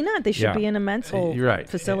them. Absolutely not. They should be in a mental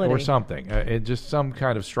facility or something, just some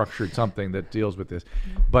kind of structured something that deals with this.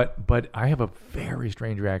 But I have a very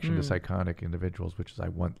strange reaction to psychotic individuals, which is I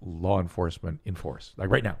want law enforcement in force. Like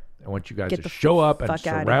right now, I want you guys to show up and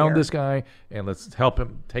surround this guy, and let's help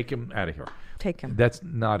him, take him out of here. Take him. That's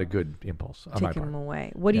not a good impulse on my part. Take him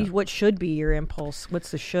away. What should be your impulse?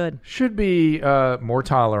 What's the should? Should be more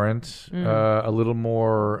tolerant, a little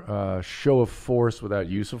more show of force without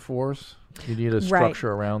use of force. You need a structure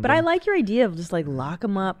around but them. I like your idea of just like lock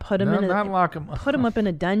them up, put them up in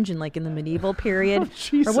a dungeon like in the medieval period.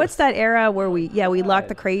 Or what's that era where we lock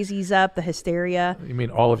the crazies up, the hysteria. You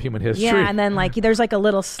mean all of human history? Yeah, and then like there's like a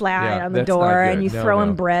little slide on the door and you throw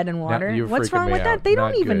him bread and water. What's wrong with that? They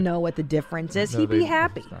don't even know what the difference is. He'd be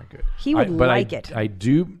happy. It's not good. He would like it. I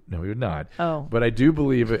do. No, he would not. Oh. But I do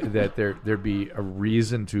believe that there'd be a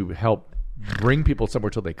reason to help bring people somewhere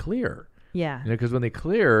till they clear. Yeah. Because when they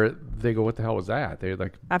clear, they go, what the hell was that? They're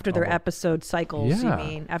like... After their episode cycles, you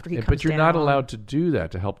mean? After he comes down. But you're not allowed to do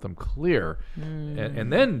that to help them clear. And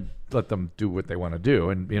then let them do what they want to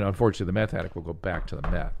do. And, unfortunately, the meth addict will go back to the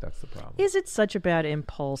meth. That's the problem. Is it such a bad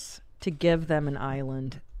impulse to give them an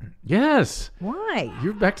island? Yes. Why?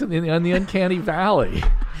 You're back to the uncanny valley.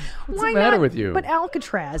 What's the matter with you? But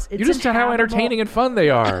Alcatraz, it's you just said how entertaining and fun they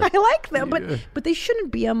are. I like them, but they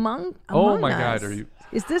shouldn't be among oh my us. God, are you...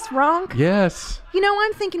 Is this wrong? Yes.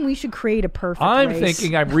 I'm thinking we should create a perfect I'm race.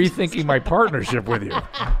 I'm rethinking my partnership with you.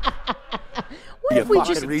 What if we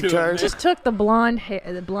just took the blonde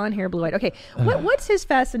hair, blue-eyed? Okay, what's his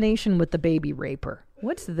fascination with the baby raper?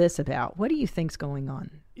 What's this about? What do you think's going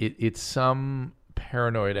on? It's some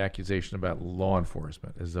paranoid accusation about law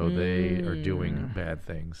enforcement, as though they are doing bad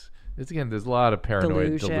things. There's a lot of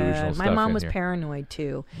paranoid, delusional stuff. My mom in was here. paranoid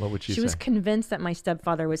too. What would she say? She was convinced that my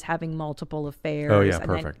stepfather was having multiple affairs. Oh yeah, and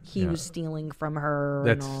perfect. Then he was stealing from her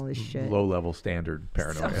That's and all this shit. Low-level standard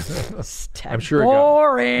paranoia. I'm sure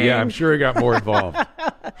boring. I'm sure it got more involved.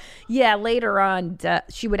 Yeah, later on,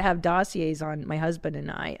 she would have dossiers on my husband and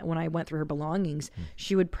I. When I went through her belongings,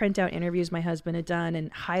 she would print out interviews my husband had done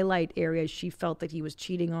and highlight areas she felt that he was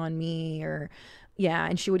cheating on me or Yeah,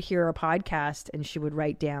 and she would hear a podcast and she would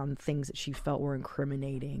write down things that she felt were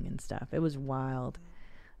incriminating and stuff. It was wild.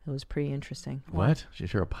 It was pretty interesting. What? She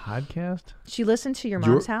hear a podcast? She listened to your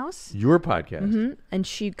mom's house. Your podcast? Mm-hmm. And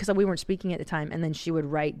because we weren't speaking at the time, and then she would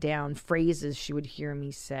write down phrases she would hear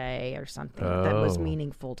me say or something that was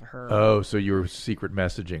meaningful to her. Oh, so you were secret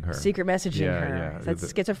messaging her. Secret messaging her. Yeah.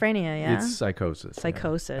 That's schizophrenia, yeah? It's psychosis.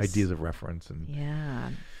 Psychosis. Yeah. Ideas of reference. And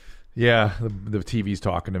yeah, the TV's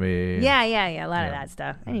talking to me. Yeah. A lot of that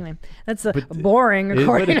stuff. Anyway, that's boring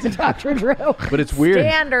according to Dr. Drew. But it's weird.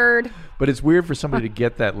 Standard. But it's weird for somebody to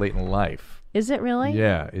get that late in life. Is it really?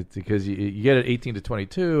 Yeah, it's because you get it 18 to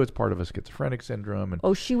 22. It's part of a schizophrenic syndrome.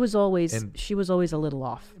 And she was always a little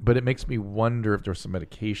off. But it makes me wonder if there's some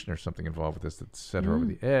medication or something involved with this that set her over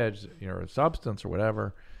the edge, a substance or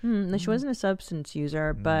whatever. No, she wasn't a substance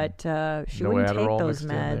user, but she wouldn't take Adderall those mixed in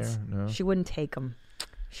meds. there? No? She wouldn't take them.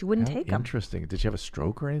 She wouldn't take them. Interesting. Did she have a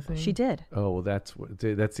stroke or anything? She did. Oh, well, that's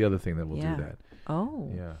the other thing that will do that. Oh.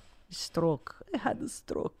 Yeah. Stroke. I had a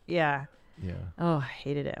stroke. Yeah. Yeah. Oh, I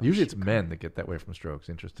hated it. Usually it's men that get that way from strokes,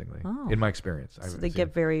 interestingly. Oh. In my experience. So they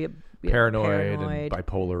get very paranoid and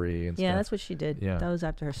bipolar-y and stuff. Yeah, that's what she did. Yeah. That was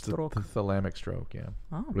after her stroke. The thalamic stroke, yeah.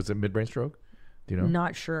 Oh. Was it midbrain stroke? Do you know?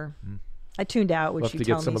 Not sure. I tuned out when We'll she have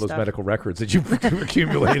to told get some me of those stuff. medical records that you've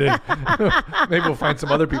accumulated. Maybe we'll find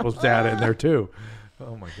some other people's data in there, too.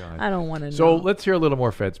 Oh, my God. I don't want to know. So let's hear a little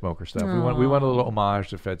more Fed Smoker stuff. We want a little homage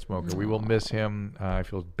to Fed Smoker. We will miss him. I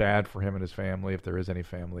feel bad for him and his family, if there is any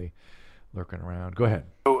family lurking around. Go ahead.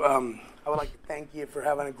 So, I would like to thank you for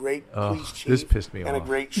having a great police chief. This pissed me and off. a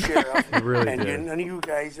great sheriff. It really and did. None of you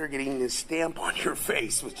guys are getting this stamp on your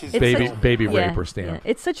face, which is baby raper stamp.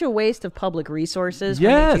 Yeah. It's such a waste of public resources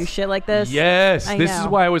when they do shit like this. Yes. I This know. is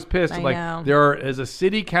why I was pissed. I'm I like, know. there is a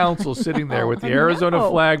city council sitting there with the Arizona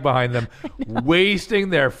flag behind them,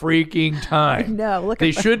 wasting their freaking time. No,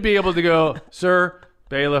 they should be able to go, sir,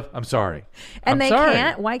 bailiff, I'm sorry. And I'm they sorry.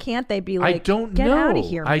 can't. Why can't they be like, I don't get know. out of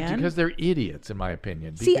here, man? Because they're idiots, in my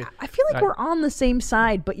opinion. See, I feel like we're on the same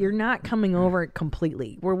side, but you're not coming over it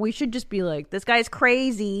completely. Where we should just be like, this guy's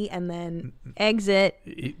crazy, and then exit.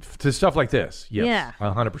 To stuff like this, yes. Yeah.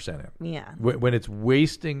 100%. Yeah. When it's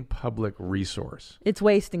wasting public resource. It's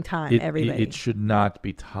wasting time, everybody. It should not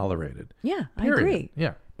be tolerated. Yeah, Period. I agree.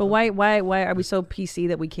 Yeah. But why are we so PC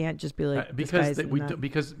that we can't just be like because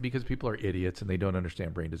because people are idiots and they don't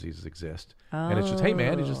understand brain diseases exist, and it's just, hey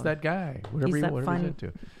man, he's just that guy, whatever he's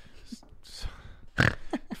into.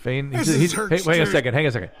 Fane, hang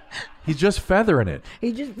a second. He's just feathering it.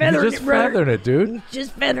 He's just feathering it, dude. He's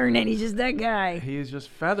just feathering it. He's just that guy. He's just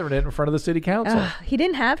feathering it in front of the city council. He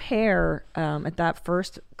didn't have hair at that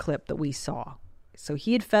first clip that we saw, so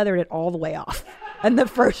he had feathered it all the way off in the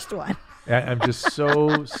first one. I'm just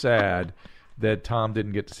so sad that Tom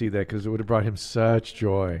didn't get to see that, because it would have brought him such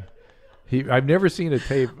joy. I've never seen a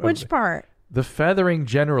tape. Which part? The feathering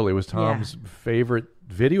generally was Tom's favorite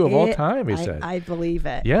video of all time, he said. I believe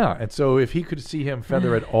it. Yeah, and so if he could see him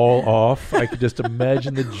feather it all off, I could just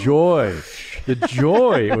imagine the joy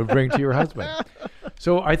it would bring to your husband.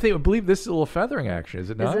 So I believe this is a little feathering action, is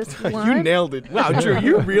it not? Is this You nailed it. Wow, Drew,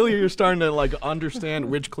 you're starting to understand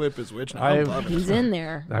which clip is which now. He's in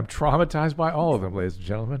there. I'm traumatized by all of them, ladies and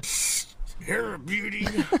gentlemen. You're a beauty,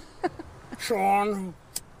 Sean.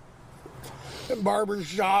 The barber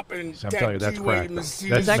shop and I'm telling you, that's crack.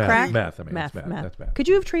 Is that crack? Meth. I mean, it's meth. That's meth. Could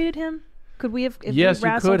you have treated him? Could we have? Yes, you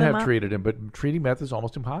could have treated him, but treating meth is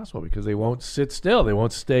almost impossible because they won't sit still. They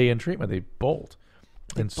won't stay in treatment. They bolt.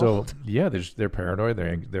 So, they're paranoid,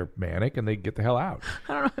 they're manic, and they get the hell out.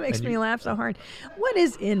 I don't know. It makes me laugh so hard. What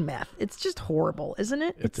is in meth? It's just horrible, isn't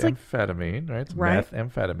it? It's like amphetamine, right? It's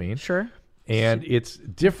methamphetamine. Sure. And it's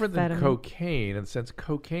different than cocaine in the sense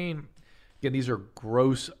cocaine, again, these are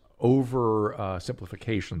gross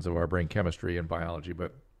simplifications of our brain chemistry and biology,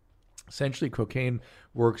 but essentially cocaine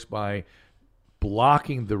works by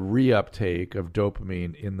blocking the reuptake of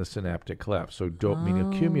dopamine in the synaptic cleft. So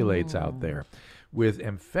dopamine accumulates out there. With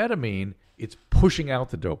amphetamine, it's pushing out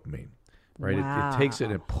the dopamine, right? It takes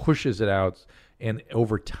it and pushes it out. And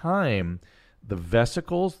over time, the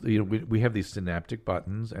vesicles, we have these synaptic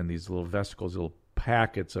buttons and these little vesicles, little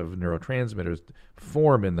packets of neurotransmitters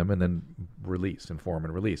form in them and then release and form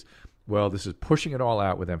and release. Well, this is pushing it all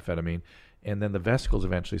out with amphetamine, and then the vesicles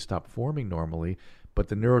eventually stop forming normally, but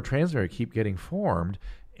the neurotransmitters keep getting formed,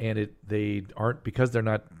 and they aren't, because they're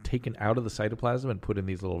not taken out of the cytoplasm and put in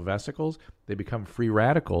these little vesicles, they become free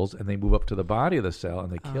radicals and they move up to the body of the cell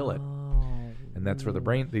and they kill it. And that's where the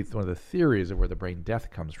brain, one of the theories of where the brain death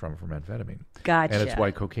comes from amphetamine. Gotcha. And it's why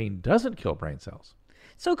cocaine doesn't kill brain cells.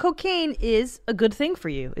 So cocaine is a good thing for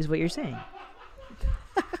you, is what you're saying.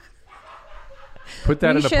 Put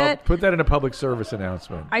that We should- put that in a public service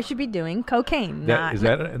announcement. I should be doing cocaine. Is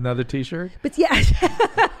that another T-shirt But yeah.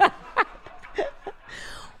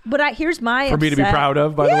 But here's my for me to be proud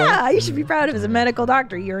of? By the way, yeah, you should be proud of as a medical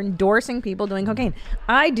doctor. You're endorsing people doing cocaine.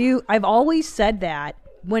 I've always said that.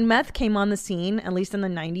 When meth came on the scene, at least in the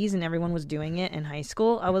 90s, and everyone was doing it in high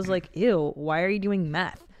school, I was like, ew, why are you doing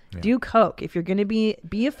meth? Yeah. Do coke. If you're going to be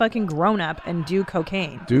a fucking grown-up and do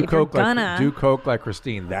cocaine. Do coke like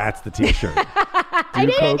Christine. That's the T-shirt.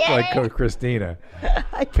 Do coke like Christina.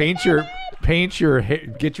 Get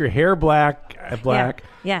your hair black.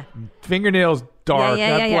 Yeah. Fingernails dark,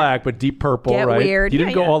 not black, but deep purple, Get right? Weird. You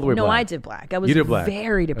didn't go all the way black. No, I did black. I was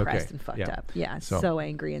very depressed and fucked up. Yeah, so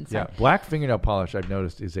angry inside. Yeah, black fingernail polish, I've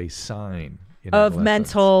noticed, is a sign of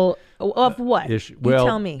mental of what? Well,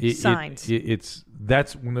 tell me signs.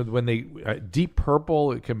 That's when they deep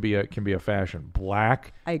purple. It can be a fashion.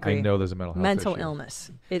 Black, I agree. I know there's a mental issue.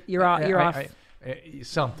 Illness. You're off.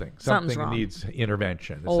 Something wrong. needs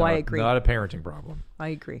intervention. I agree. Not a parenting problem. I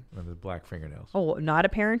agree. And the black fingernails. Oh, not a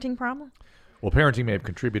parenting problem? Well, parenting may have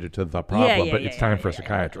contributed to the problem, but it's time for a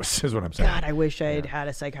psychiatrist, is what I'm saying. God, I wish I had had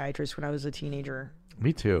a psychiatrist when I was a teenager.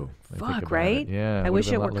 Me too. Fuck, right? Yeah. I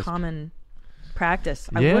wish it were common practice.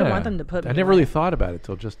 I would want them to put me I never really thought about it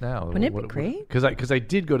till just now. Wouldn't it be great? Because I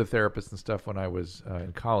did go to therapists and stuff when I was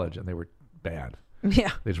in college, and they were bad.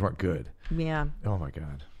 Yeah. They just weren't good. Yeah. Oh, my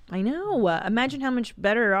God. I know. Imagine how much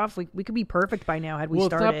better off we could be perfect by now had we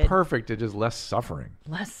started. Well, it's not perfect. It's just less suffering.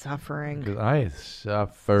 Less suffering. Because I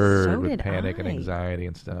suffered with panic and anxiety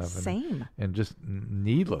and stuff. Same. And just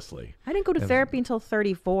needlessly. I didn't go to therapy until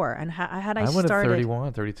 34. And I went started at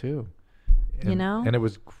 31, 32. And, and it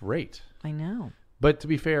was great. I know. But to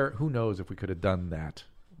be fair, who knows if we could have done that?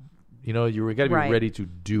 You got to be ready to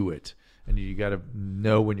do it. And you got to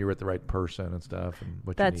know when you're with the right person and stuff and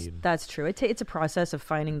what you need. That's true. It's a process of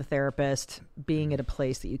finding the therapist, being at a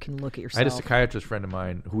place that you can look at yourself. I had a psychiatrist friend of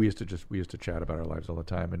mine who we used to chat about our lives all the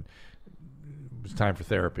time, and it was time for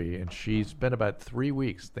therapy. And she spent about 3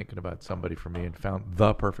 weeks thinking about somebody for me and found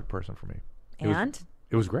the perfect person for me.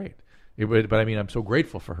 It was great. But I mean, I'm so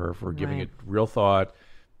grateful for her for giving it real thought,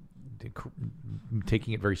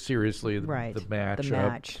 taking it very seriously. The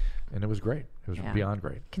match. And it was great. It was beyond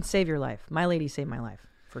great. Can save your life. My lady saved my life.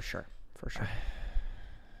 For sure.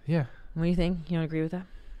 Yeah. What do you think? You don't agree with that?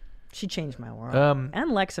 She changed my world.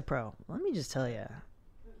 And Lexapro. Let me just tell you.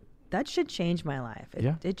 That should change my life.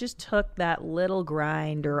 It just took that little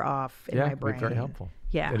grinder off in my brain. Yeah, very helpful.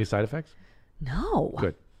 Yeah. Any side effects? No.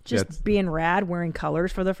 Good. Just being rad, wearing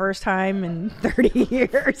colors for the first time in 30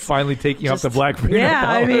 years. Finally taking off the black fingernail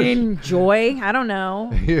polish. I mean, joy. I don't know.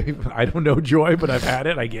 I don't know joy, but I've had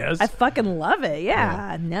it, I guess. I fucking love it.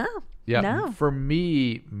 Yeah. No. For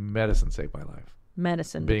me, medicine saved my life.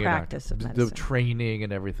 Medicine, the practice of medicine. The training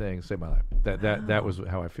and everything saved my life. That was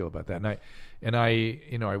how I feel about that. And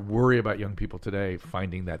I worry about young people today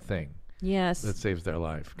finding that thing. Yes. That saves their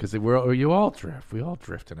life. Because you all drift. We all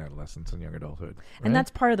drift in adolescence and young adulthood. Right? And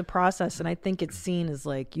that's part of the process. And I think it's seen as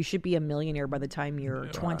like, you should be a millionaire by the time you're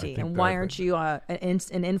 20. And why aren't you an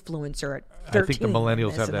influencer at 13? I think the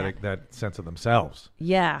millennials have that sense of themselves.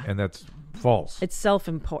 Yeah. And that's false. It's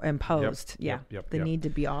self-imposed. Yep. The need to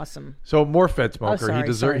be awesome. So more Fed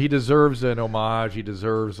Smoker. Sorry. He deserves an homage. He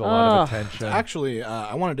deserves a lot of attention. Actually,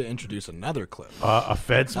 I wanted to introduce another clip. A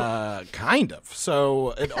Fed Smoker? Kind of.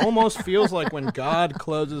 So it almost feels like when God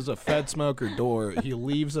closes a Fed Smoker door, he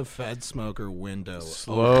leaves a Fed Smoker window.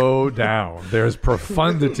 Slow down. There's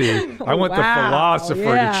profundity. I want the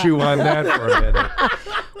philosopher to chew on that for a minute.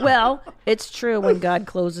 Well, it's true. When God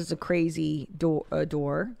closes a crazy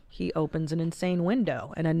door, he opens an insane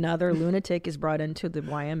window, and another lunatic is brought into the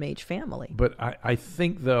YMH family. But I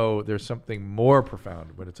think, though, there's something more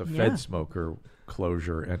profound when it's a Fed Smoker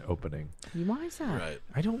closure and opening. Why is that? Right.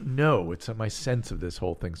 I don't know. It's my sense of this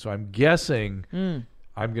whole thing. So I'm guessing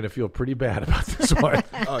I'm going to feel pretty bad about this one.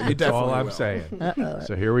 You That's all I'm saying.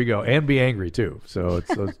 So here we go. And be angry, too. So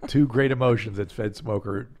it's those two great emotions that Fed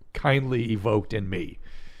Smoker kindly evoked in me.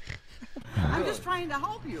 I'm just trying to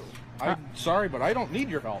help you. I'm sorry, but I don't need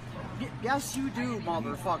your help. Yes, you do,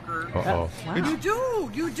 motherfucker. Uh-oh. Wow.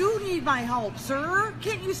 You do need my help, sir.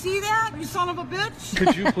 Can't you see that, you son of a bitch?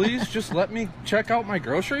 Could you please just let me check out my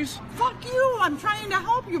groceries? Fuck you. I'm trying to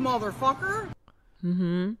help you, motherfucker.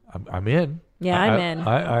 Mm-hmm. I'm in. Yeah, I'm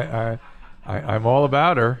in. I'm all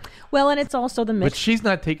about her. Well, and it's also the mixed. But she's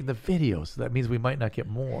not taking the video, so that means we might not get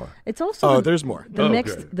more. It's also there's more. The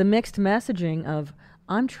mixed messaging of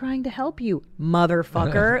I'm trying to help you,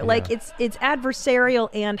 motherfucker. Yeah. Like it's adversarial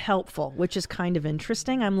and helpful, which is kind of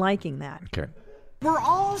interesting. I'm liking that. Okay. We're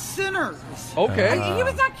all sinners. Okay.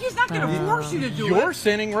 He's not going to force you to do it. You're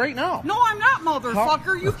sinning right now. No, I'm not,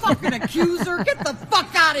 motherfucker. You fucking accuser. Get the fuck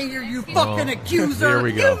out of here, you fucking accuser. Here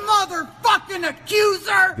we go. You motherfucking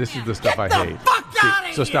accuser. This is the stuff I hate. Get the fuck out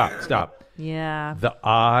of So here. stop. Yeah. The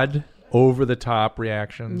odd, over-the-top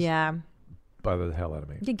reactions Yeah. bother the hell out of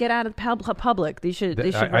me. To get out of public. They should I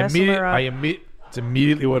wrestle her up. it's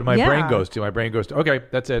immediately what my Yeah. brain goes to. My brain goes to, okay,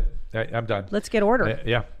 that's it. I'm done. Let's get order.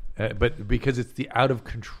 Yeah. But because it's the out of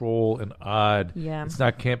control and odd, Yeah.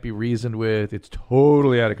 can't be reasoned with. It's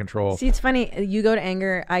totally out of control. See, it's funny. You go to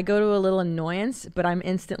anger. I go to a little annoyance, but I'm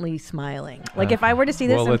instantly smiling. Like if I were to see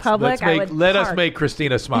this in public, I would let us park. make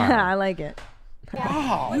Christina smile. Yeah, I like it.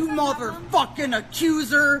 You motherfucking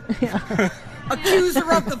accuser.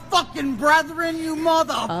 Accuser of the fucking brethren, you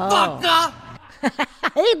motherfucker.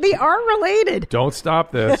 Hey, they are related. Don't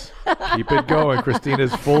stop this. Keep it going.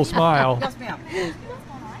 Christina's full smile. Yes, ma'am.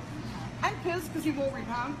 I'm pissed because he won't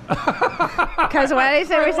repent. Because what did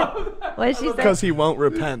she say? Because he won't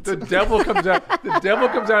repent. The devil comes out. The devil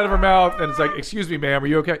comes out of her mouth, and it's like, "Excuse me, ma'am, are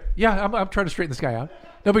you okay?" Yeah, I'm trying to straighten this guy out.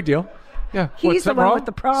 No big deal. Yeah, He's the something one wrong? with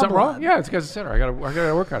the problem. Something wrong? Yeah, it's because it's sinner. I gotta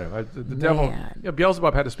work on it. The devil. Yeah,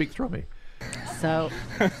 Beelzebub had to speak through me. So,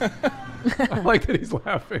 I like that he's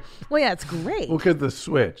laughing. well, yeah, it's great. Well, because the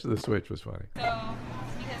switch was funny. So,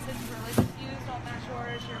 because he's really confused, I'm not sure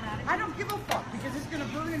if you're mad at I don't give a fuck because it's gonna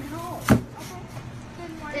burn in hell.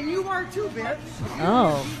 And you are too, bitch.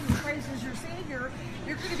 Oh. Jesus Christ is your savior.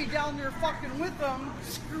 You're gonna be down there fucking with them,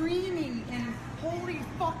 screaming in holy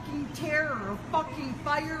fucking terror of fucking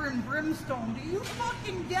fire and brimstone. Do you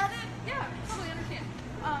fucking get it? Yeah, totally understand.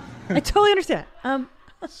 I totally understand.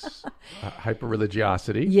 Hyper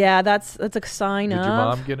religiosity. Yeah, that's a sign Did of. your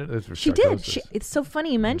mom get it? She did. It's so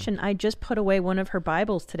funny you mentioned. I just put away one of her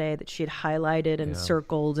Bibles today that she had highlighted and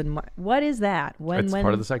circled. And what is that? It's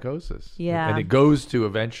part of the psychosis. Yeah. And it goes to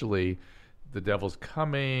eventually the devil's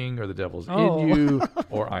coming or the devil's in you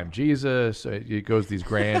or I'm Jesus. It goes these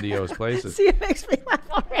grandiose places. See, it makes me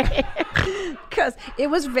laugh already. Because it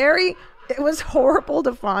was horrible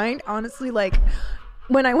to find, honestly, like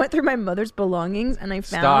when I went through my mother's belongings and I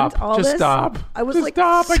found all this. Stop. I was just like,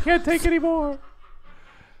 stop. I can't take anymore.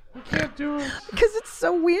 I can't do it. Because it's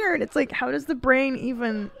so weird. It's like, how does this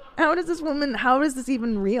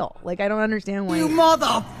even real? Like, I don't understand why. You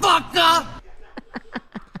motherfucker!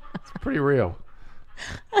 It's pretty real.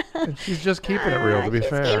 And she's just keeping it real, to be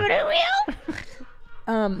fair. Keeping it real.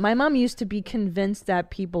 My mom used to be convinced that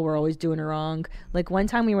people were always doing her wrong. Like one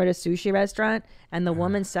time we were at a sushi restaurant and the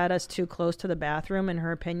woman sat us too close to the bathroom, in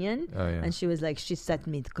her opinion. Oh, yeah. And she was like, she set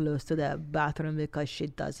me close to the bathroom because she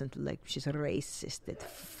doesn't like, she's a racist, that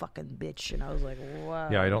fucking bitch. And I was like, wow.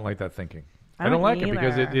 Yeah, I don't like that thinking. I I don't don't like it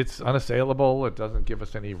because either. it's unassailable. It doesn't give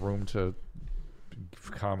us any room to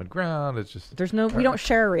common ground. It's just we don't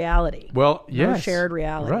share a reality. Well, No yes, shared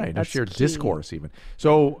reality. right? No That's shared key. discourse, even.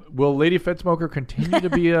 So, will Lady Fetsmoker continue to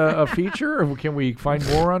be a feature, or can we find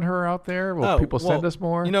more on her out there? Will people send us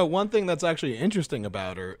more? You know, one thing that's actually interesting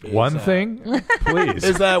about her is, One thing, please,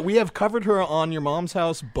 is that we have covered her on Your Mom's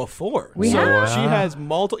House before. We so have? She has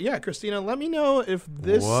multiple. Yeah, Christina, let me know if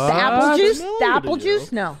this. What? The apple juice? familiar The to apple you.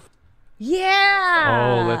 juice? No.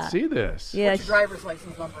 Yeah. Oh, let's see this. Yeah. What's your driver's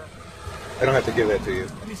license number? I don't have to give that to you.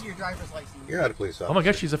 Let me see your driver's license. You're not a police officer. Oh my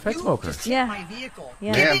gosh, she's a Fet You smoker. just hit Yeah. my vehicle.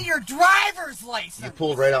 Yeah. Give Ma'am. me your driver's license. You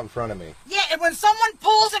pulled right out in front of me. Yeah, and when someone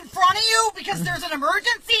pulls in front of you because there's an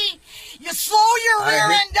emergency, you slow your I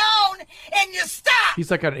rear hit- end down and you stop. He's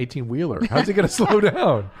like an 18-wheeler. How's he going to slow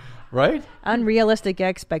down? Right? Unrealistic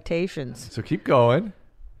expectations. So keep going.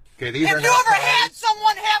 Okay, these Have are you not ever cars. had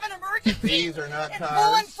someone have an emergency These are not and cars.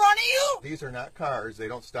 pull in front of you? These are not cars. They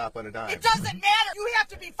don't stop on a dime. It doesn't matter. You have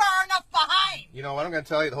to be far enough behind. You know what? I'm going to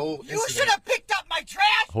tell you the whole You incident. should have picked up my trash.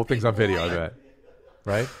 Whole thing's on video, I bet.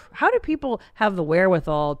 Right? How do people have the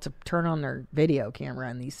wherewithal to turn on their video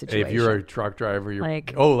camera in these situations? If you're a truck driver, you're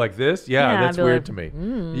Like- like this? Yeah, Yeah, that's I'd be weird like, to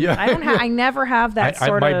me. Yeah. I don't. I never have that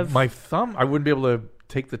sort of. my thumb, I wouldn't be able to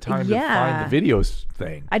take the time to Yeah. find the videos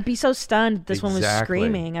thing. I'd be so stunned that this one was Exactly.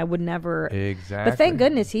 screaming. I would never. Exactly. But thank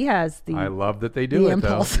goodness he has the. I love that they do the it,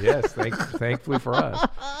 impulse. though. Yes, thankfully for us.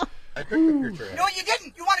 I picked up your trash. No, you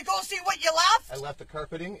didn't. You want to go see what you left? I left the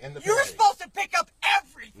carpeting and the You were bedding. supposed to pick up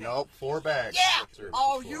everything. Nope, 4 bags. Yeah. Service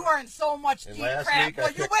Oh, before. you are in so much And deep last crap. week I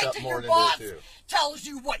Well, you picked wait up till more your than boss this, too. tells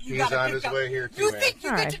you what you He's got to on pick his up. way here, too, You man. think you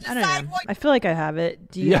All get right, to I don't decide know. what? I feel like I have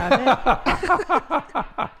it. Do you have it?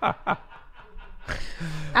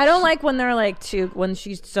 I don't like when they're like when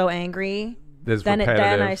she's so angry That's then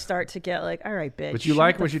repetitive. I start to get like, all right, bitch. But you shut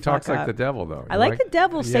like the when she talks fuck like up. the devil, though. I like the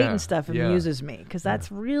devil Yeah, Satan stuff yeah. amuses me because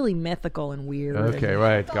that's really mythical and weird. Okay,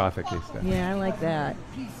 right, gothic-y stuff. Yeah, I like that.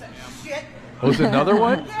 Oh, is another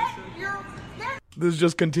one? This is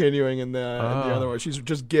just continuing in the other one. She's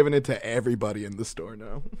just giving it to everybody in the store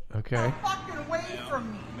now. Okay. Fucking away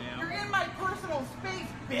from me. You're in my personal space,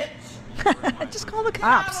 bitch. Just call the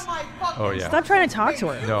cops. Oh yeah. Stop trying to talk to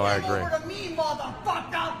her. No, I agree. Over to me,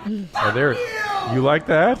 motherfucker. Are there? You like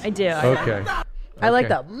that? I do. Okay. I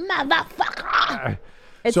like Okay. the motherfucker.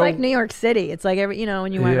 It's So- like New York City. It's like when you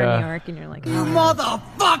went to New York and you're like, You oh,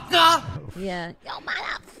 motherfucker. yeah, yo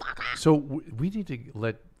motherfucker. So we need to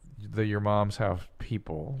let your mom's house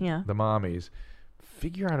people, Yeah. the mommies,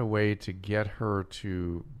 figure out a way to get her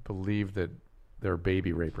to believe that there are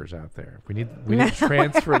baby rapers out there. We need to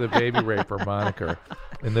transfer the baby raper moniker,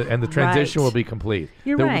 and the transition Right. will be complete.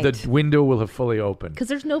 You're the, right. The window will have fully opened. Because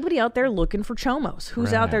there's nobody out there looking for chomos.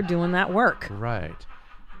 Who's out Right. there doing that work? Right.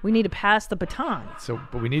 We need to pass the baton. So,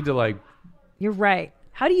 but we need to You're right.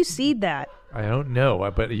 How do you seed that? I don't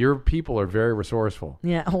know, but your people are very resourceful.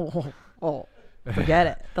 Yeah. Oh. Forget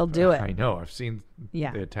it. They'll do it. I know. I've seen.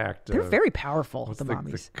 Yeah. They attacked. They're very powerful, What's the the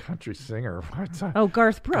mommies. country singer? What's that? Oh,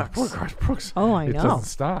 Garth Brooks. Poor Garth Brooks. Oh, I It know. doesn't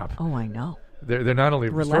stop. Oh, I know. They're not only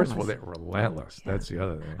resourceful, Relentless. they're relentless. That's the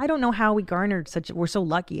other thing. I don't know how we garnered we're so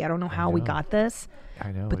lucky. I don't know how we know. got this.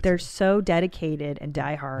 I know. But they're so dedicated and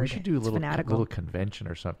diehard. We should do a It's little fanatical. convention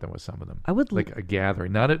or something with some of them. I would like a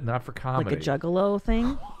gathering, not for comedy. Like a juggalo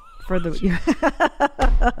thing for the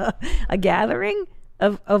a gathering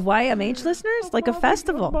of YMH listeners, like a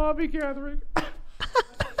festival. Mommy gathering.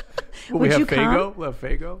 Will Would we have you Faygo? come? We'll have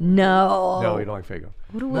Faygo. No. You don't like Faygo.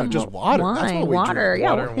 What do No, we just water. That's Wine, what we water. drink. Yeah,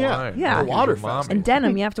 Water and yeah. wine. Yeah. Because Water you're fest. mommy. and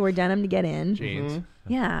denim. You have to wear denim to get in. Jeans.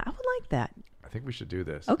 Yeah, I would like that. I think we should do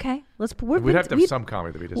this. Okay, let's. We'd have to have some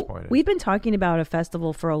comedy to be disappointed. We've been talking about a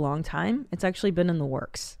festival for a long time. It's actually been in the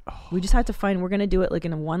works. We just have to find. We're going to do it like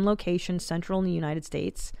in one location, central in the United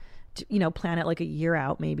States. To, plan it like a year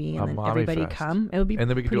out, maybe, and A then mommy everybody fest. come. It would be And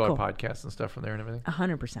then we can pretty do cool. our podcasts and stuff from there and everything.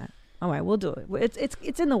 100%. All right, we'll do it.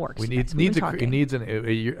 It's in the works. We guys. needs We've a been it talking. needs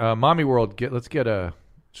a mommy world. Let's get a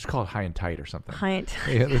just call it High and Tight or something. High and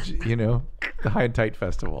Yeah, the High and Tight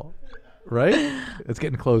Festival, right? It's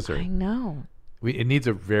getting closer. I know. It needs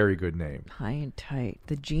a very good name. High and Tight.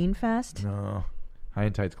 The Gene Fest. No, High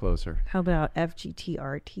and Tight's closer. How about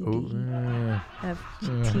FGTRTD? Ooh,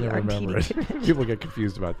 I remember it. FGTRTD. People get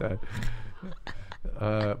confused about that.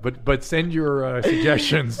 But send your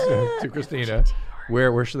suggestions to Christina.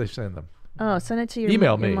 Where should they send them? Oh, send it to your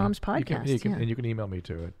Email your me. mom's You can, podcast. and you can email me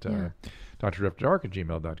too at Yeah.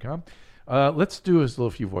 drdrifterdark@gmail.com. Let's do a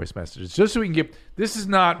few voice messages just so we can get. This is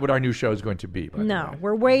not what our new show is going to be. By the No, way.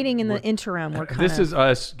 we're waiting in the interim. We're kind This is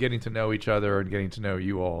us getting to know each other and getting to know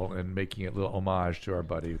you all and making a little homage to our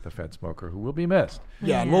buddy, the Fed Smoker, who will be missed.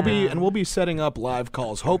 Yeah, and we'll be setting up live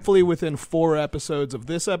calls. Hopefully, within 4 episodes of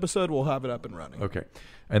this episode, we'll have it up and running. Okay.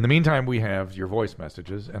 In the meantime, we have your voice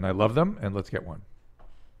messages, and I love them. And let's get one.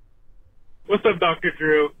 What's up, Dr.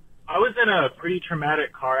 Drew? I was in a pretty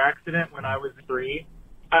traumatic car accident when I was 3.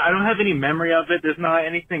 I don't have any memory of it. There's not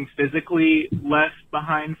anything physically left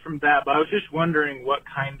behind from that, but I was just wondering what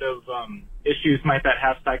kind of issues might that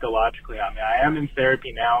have psychologically on me. I am in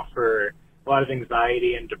therapy now for a lot of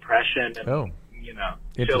anxiety and depression and,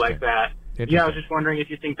 shit like that. Yeah, I was just wondering if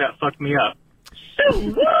you think that fucked me up.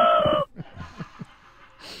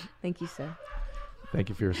 Thank you, sir. Thank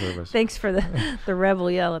you for your service. Thanks for the rebel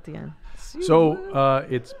yell at the end. So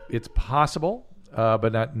it's possible,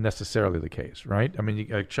 but not necessarily the case, right? I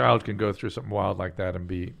mean, a child can go through something wild like that and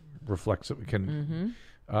be reflexive.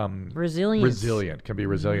 Resilient. Can be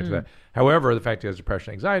resilient to that. However, the fact he has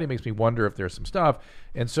depression, anxiety makes me wonder if there's some stuff.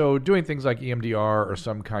 And so, doing things like EMDR or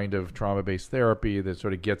some kind of trauma-based therapy that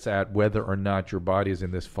sort of gets at whether or not your body is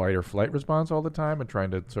in this fight or flight response all the time, and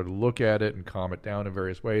trying to sort of look at it and calm it down in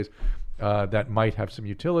various ways, that might have some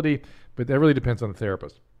utility. But that really depends on the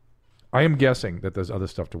therapist. I am guessing that there's other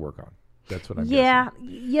stuff to work on. That's what I'm guessing.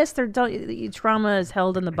 Yes, trauma is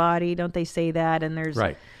held in the body. Don't they say that? And there's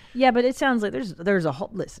right. Yeah, but it sounds like there's a whole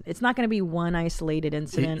listen. It's not going to be one isolated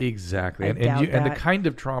incident. Exactly, and the kind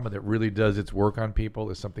of trauma that really does its work on people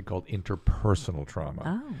is something called interpersonal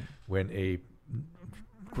trauma. Oh. When a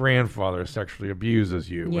grandfather sexually abuses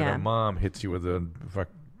you, when Yeah. a mom hits you with a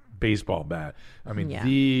baseball bat. I mean,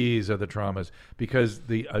 these are the traumas because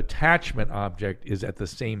the attachment object is at the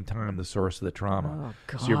same time the source of the trauma. Oh,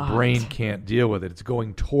 God. So your brain can't deal with it. It's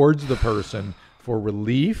going towards the person for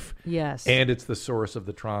relief. Yes. And it's the source of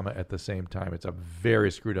the trauma at the same time. It's a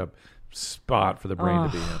very screwed up spot for the brain to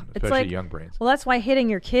be in, especially young brains. Well, that's why hitting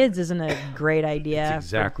your kids isn't a great idea. That's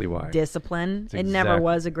exactly why. Discipline. It never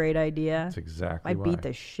was a great idea. That's exactly why. I beat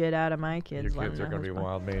the shit out of my kids. Your kids are going to be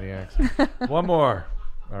wild maniacs. One more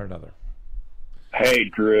or another. Hey,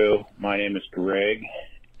 Drew. My name is Greg,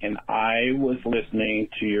 and I was listening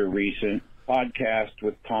to your recent podcast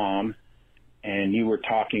with Tom, and you were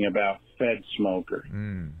talking about Fed Smoker.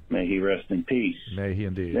 May he rest in peace. May he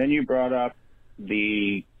indeed. Then you brought up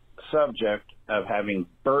the subject of having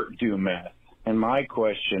Bert do meth. And my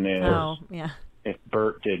question is, if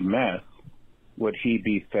Bert did meth, would he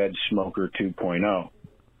be Fed Smoker 2.0?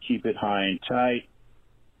 Keep it high and tight.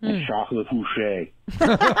 And chocolate houche.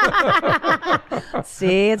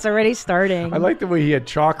 See, it's already starting. I like the way he had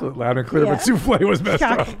chocolate loud and clear, but souffle was messed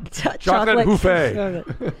up. Chocolate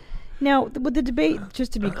houfe. Now, with the debate,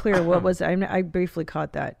 just to be clear, what was I briefly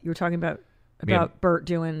caught that. You were talking about Bert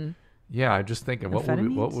doing... Yeah, I'm just thinking, what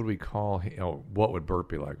would we call him? Oh, what would Bert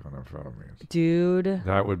be like on amphetamines? Dude.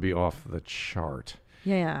 That would be off the chart.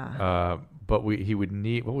 Yeah. But he would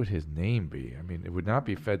need, what would his name be? I mean, it would not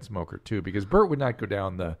be Fed Smoker 2, because Bert would not go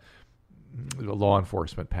down the law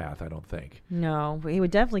enforcement path, I don't think. No, but he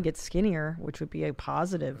would definitely get skinnier, which would be a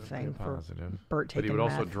positive thing for Bert taking But he would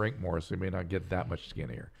meth. also drink more, so he may not get that much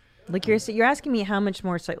skinnier. Like you're asking me how much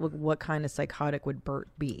more, what kind of psychotic would Bert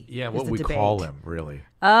be? Yeah, what we call him, really.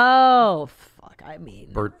 Oh, fuck, I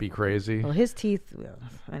mean. Bert be crazy? Well, his teeth,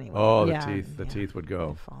 anyway. Oh, the teeth would go.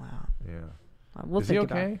 They'd fall out. Yeah. We'll Is think he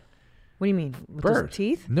about okay? it. What do you mean? With Bert. his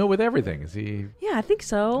teeth? No, with everything. Is he? Yeah, I think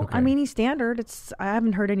so. Okay. I mean, he's standard. I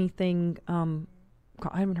haven't heard anything. I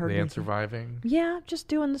haven't heard anything. Surviving? Yeah, just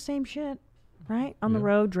doing the same shit, right? On the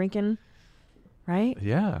road, drinking, right?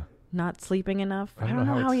 Yeah. Not sleeping enough. I don't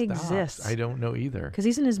know how he stops. exists. I don't know either. Because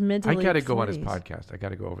he's in his mid to late 40s. I got to go on his podcast. I got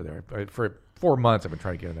to go over there. For 4 months, I've been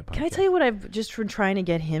trying to get on that podcast. Can I tell you what I've just been trying to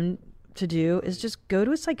get him to do is just go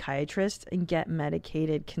to a psychiatrist and get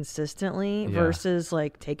medicated consistently versus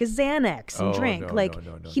like take a Xanax and drink.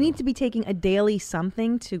 He needs to be taking a daily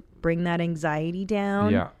something to bring that anxiety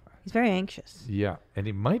down. Yeah. He's very anxious. Yeah. And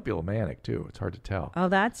he might be a little manic too. It's hard to tell. Oh,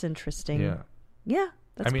 that's interesting. Yeah. Yeah,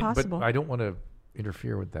 that's possible. But I don't want to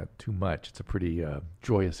interfere with that too much. It's a pretty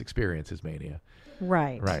joyous experience, his mania.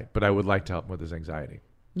 Right. Right. But I would like to help him with his anxiety.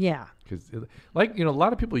 Yeah. Because, a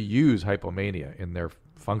lot of people use hypomania in their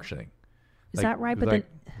functioning. Is that right? But then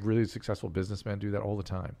really successful businessmen do that all the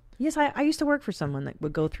time. Yes, I used to work for someone that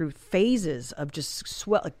would go through phases of just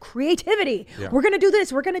creativity. Yeah. We're going to do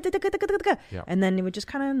this. We're going to and then it would just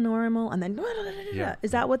kind of normal. And then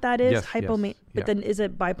is that what that is? Yes, Hypomania. But then is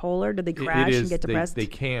it bipolar? Do they crash and get depressed? They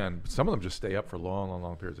can. Some of them just stay up for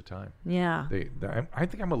long periods of time. Yeah. I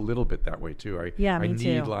think I'm a little bit that way too. I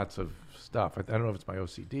need lots of stuff. I don't know if it's my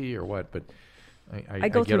OCD or what, but I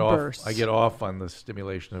go get through off. bursts. I get off on the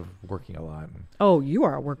stimulation of working a lot. Oh, you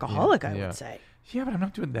are a workaholic, I would say. Yeah, but I'm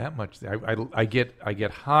not doing that much. I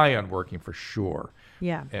get high on working for sure.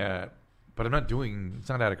 Yeah. But I'm not doing. It's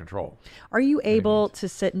not out of control. Are you able to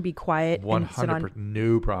sit and be quiet? 100%,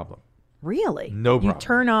 no problem. Really? No problem. You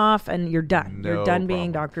turn off and you're done. You're done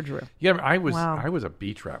being Dr. Drew. Yeah, I was a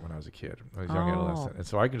beach rat when I was a kid. I was a young adolescent, and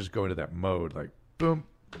so I could just go into that mode, like boom,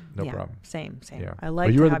 no problem. Same. Yeah. I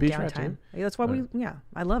like to have downtime. That's why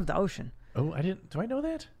I love the ocean. Oh, I didn't. Do I know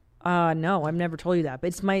that? No, I've never told you that.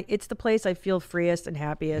 But it's the place I feel freest and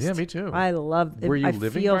happiest. Yeah, me too. I love it. Were you I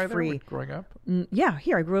living feel by free. there growing up? Yeah,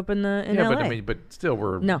 here I grew up in LA. But still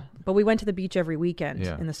but we went to the beach every weekend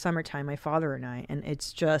in the summertime, my father and I, and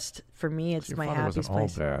it's just for me it's my happiest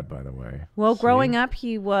place. Wasn't all bad, by the way. Well, growing up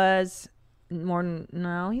he was he's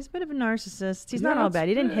a bit of a narcissist. He's not all bad.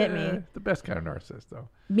 He didn't hit me. The best kind of narcissist though.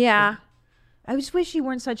 Yeah. I just wish he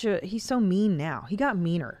weren't he's so mean now. He got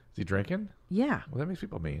meaner. Is he drinking? Yeah. Well, that makes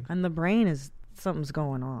people mean. And the brain something's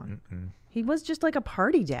going on. He was just like a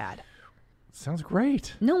party dad. Sounds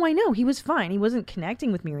great. No, I know. He was fine. He wasn't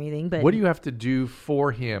connecting with me or anything. But what do you have to do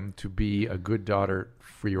for him to be a good daughter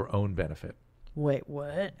for your own benefit? Wait,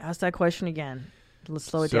 what? Ask that question again. Let's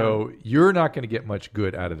slow it down. So you're not going to get much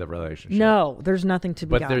good out of the relationship. No, there's nothing to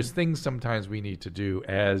be But there's things sometimes we need to do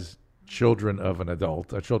as children of an adult,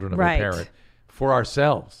 children of a parent, for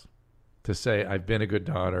ourselves. To say, I've been a good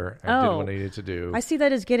daughter, I did what I needed to do. I see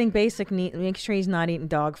that as getting basic need. Make sure he's not eating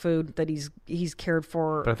dog food, that he's cared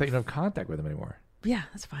for. But I thought you don't have contact with him anymore. Yeah,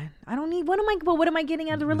 that's fine. I don't need, what am I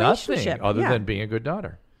getting out of the relationship? Nothing, other than being a good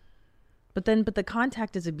daughter. But the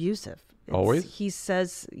contact is abusive. Always? He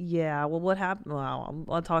says, what happened? Well,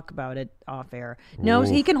 I'll talk about it off air. No,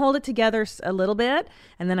 he can hold it together a little bit,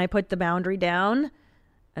 and then I put the boundary down.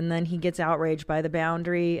 And then he gets outraged by the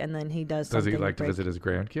boundary, and then he does something. Does he like to visit his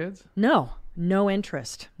grandkids? No. No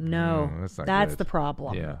interest. No. That's the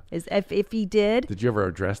problem. Yeah. Is if he did. Did you ever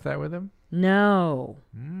address that with him? No.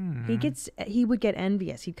 He would get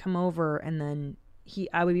envious. He'd come over and then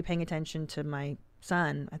I would be paying attention to my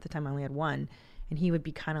son. At the time I only had one. And he would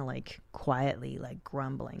be kind of like quietly like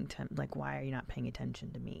grumbling to like, why are you not paying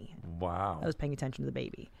attention to me? Wow. I was paying attention to the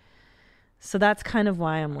baby. So that's kind of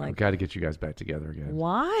why I'm like, I've got to get you guys back together again.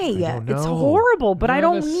 Why? I don't know. It's horrible, but Not I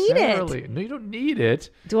don't need necessarily. it. No, you don't need it.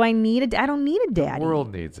 Do I need I don't need a daddy. The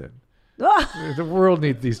world needs it. The world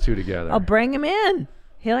needs these two together. I'll bring him in.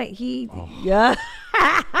 Yeah. He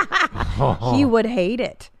would hate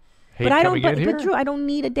it. But I don't. But Drew, I don't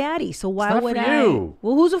need a daddy. So why would I? You.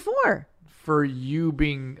 Well, who's it for? For you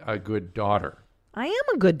being a good daughter. I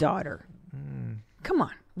am a good daughter. Come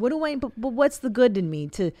on. What do I? But what's the good in me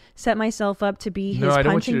to set myself up to be his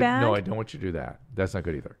punching bag? No, I don't want you to do that. That's not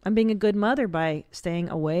good either. I'm being a good mother by staying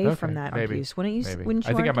away from that abuse. Wouldn't you? Wouldn't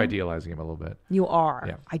you? I think I'm idealizing him a little bit. You are.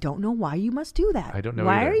 Yeah. I don't know why you must do that. I don't know.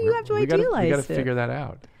 Why either. are you have to idealize? We got to figure that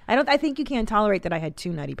out. I think you can't tolerate that I had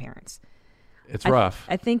two nutty parents. It's rough.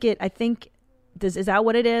 I think is that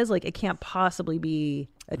what it is? Like it can't possibly be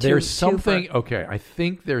a two. There's something okay. I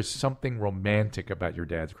think there's something romantic about your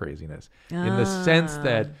dad's craziness in the sense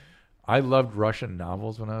that I loved Russian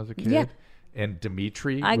novels when I was a kid. Yeah. And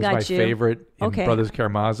Dmitri was my favorite in Brothers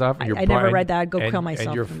Karamazov. And I never read that. I'd go kill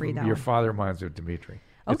myself and read that your one. father reminds me of Dmitri.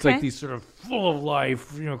 Okay. It's like these sort of full of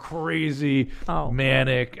life, crazy,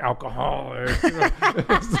 manic, alcoholic.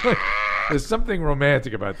 There's something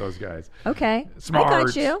romantic about those guys. Okay. Smart. I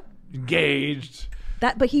got you. Engaged.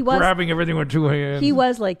 But he was grabbing everything with two hands. He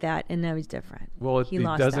was like that, and now he's different. Well,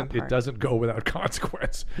 it doesn't go without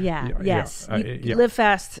consequence. Yeah. Yes. You live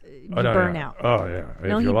fast, you burn out. Oh yeah.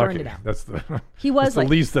 No, he burned it out. That's the. He was the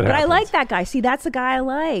least that But happens. I like that guy. See, that's the guy I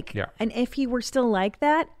like. Yeah. And if he were still like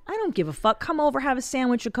that, I don't give a fuck. Come over, have a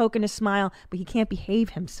sandwich, a Coke, and a smile. But he can't behave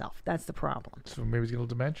himself. That's the problem. So maybe he's got a little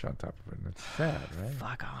dementia on top of it. And it's sad, right?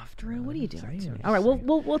 Fuck off, Drew. What are you doing to me? All right,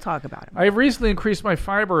 we'll talk about it. I have recently increased my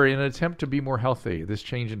fiber in an attempt to be more healthy. This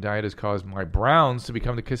change in diet has caused my browns to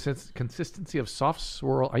become the consistency of soft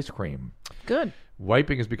swirl ice cream. Good.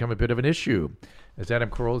 Wiping has become a bit of an issue. As Adam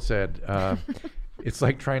Carolla said, it's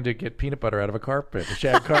like trying to get peanut butter out of a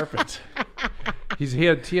shag carpet.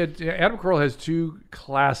 Adam Carolla has two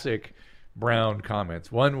classic brown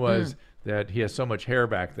comments. One was that he has so much hair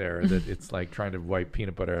back there that it's like trying to wipe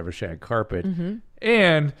peanut butter out of a shag carpet. Mm-hmm.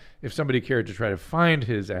 And if somebody cared to try to find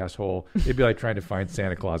his asshole, it'd be like trying to find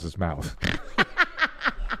Santa Claus's mouth.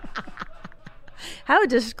 How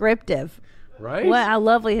descriptive. Right? Well, how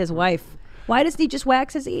lovely his wife. Why doesn't he just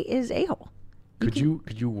wax his a-hole? Could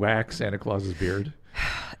you wax Santa Claus's beard?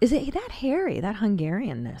 Is it that hairy, that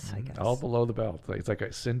Hungarianness, I guess? All below the belt. It's like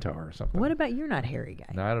a centaur or something. What about you're not hairy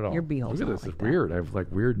guy? Not at all. Your beehole's Look at this. like It's that. weird. I have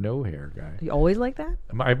like weird no hair guy. You always like that?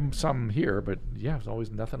 I'm some here, but yeah, there's always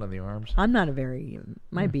nothing on the arms. I'm not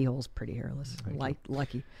my beehole's pretty hairless.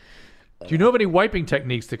 Lucky. Do you know of any wiping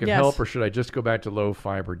techniques that can Yes. help, or should I just go back to low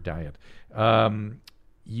fiber diet?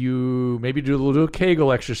 You maybe do a little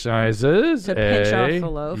Kegel exercises to pinch off the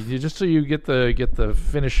loaf, just so you get the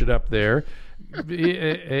finish it up there.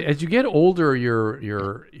 As you get older,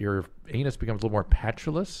 your anus becomes a little more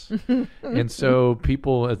patulous, and so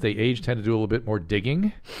people as they age tend to do a little bit more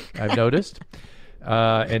digging. I've noticed.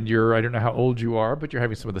 And I don't know how old you are, but you're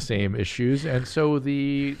having some of the same issues. And so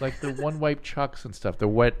the one wipe chucks and stuff, the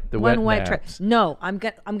wet mats. No, I'm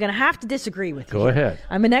gonna have to disagree with you. Go ahead.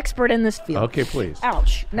 I'm an expert in this field. Okay, please.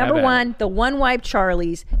 Ouch. Number one, the one wipe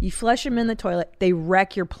Charlies, you flush them in the toilet, they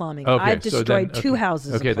wreck your plumbing. Okay, I've destroyed two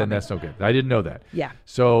houses. Okay, of then that's no good. I didn't know that. Yeah.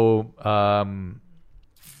 So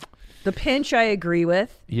the pinch I agree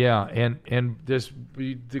with. Yeah, and there's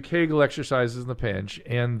the Kegel exercises in the pinch,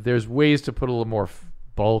 and there's ways to put a little more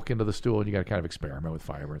bulk into the stool, and you got to kind of experiment with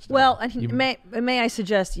fiber and stuff. Well, may I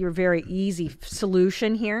suggest your very easy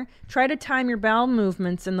solution here? Try to time your bowel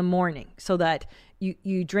movements in the morning so that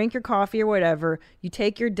you drink your coffee or whatever, you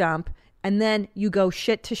take your dump, and then you go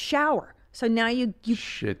shit to shower. So now you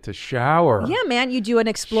shit to shower. Yeah, man. You do an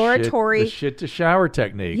exploratory shit to shower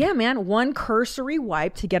technique. Yeah, man. One cursory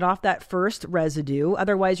wipe to get off that first residue.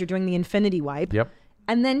 Otherwise, you're doing the infinity wipe. Yep.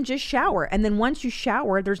 And then just shower. And then once you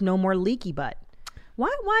shower, there's no more leaky butt.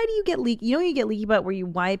 Why do you get leaky? You get leaky butt where you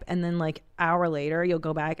wipe and then like hour later you'll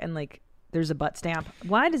go back and like there's a butt stamp.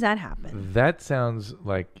 Why does that happen? That sounds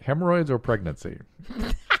like hemorrhoids or pregnancy.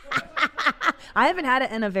 I haven't had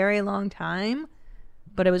it in a very long time.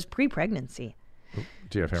 But it was pre-pregnancy.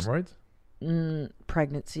 Do you have hemorrhoids?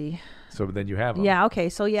 Pregnancy. So then you have them. Yeah, okay.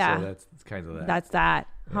 So yeah. So that's kind of that. That's that.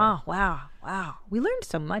 Yeah. Oh, wow. We learned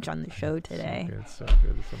so much on the show today. It's so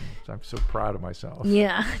good. I'm so proud of myself.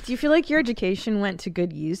 Yeah. Do you feel like your education went to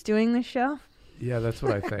good use doing this show? Yeah, that's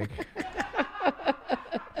what I think.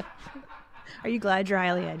 Are you glad you're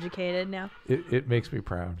highly educated now? It makes me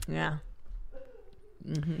proud. Yeah.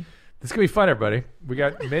 Mm-hmm. This is going to be fun, everybody. We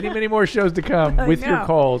got many more shows to come with your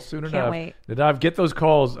calls soon enough. Can't wait. Nadav, get those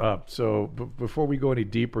calls up. So before we go any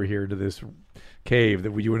deeper here into this cave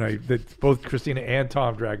that you and I, that both Christina and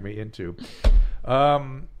Tom dragged me into,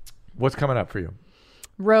 what's coming up for you?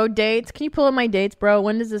 Road dates. Can you pull up my dates, bro?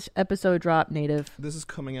 When does this episode drop, Native? This is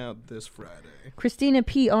coming out this Friday. Christina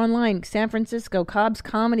P. Online, San Francisco, Cobb's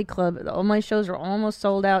Comedy Club. All my shows are almost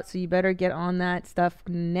sold out, so you better get on that stuff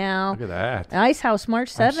now. Look at that. Ice House,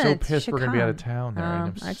 March 7th. I'm so pissed we're going to be out of town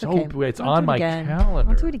there. It's I'll on my calendar.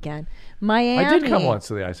 I'll do it again. Miami. I did come once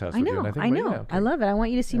to the Ice House. I know. with you, I know. Okay. I love it. I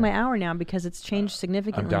want you to see my hour now because it's changed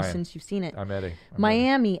significantly since you've seen it. I'm Eddie.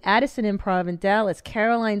 Miami, Addison Improv in Dallas,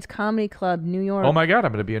 Caroline's Comedy Club, New York. Oh my God,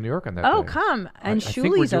 I'm going to be in New York on that day. Come. And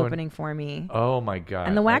Shuli's opening for me. Oh my God.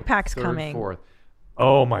 And the Whack Pack's coming. 4th.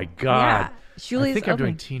 Oh my God. Yeah. Shuli's I think I'm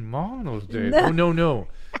doing Teen Mom those days. Oh no.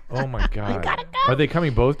 Oh my God. You gotta go. Are they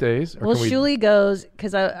coming both days? Well, Shuli goes,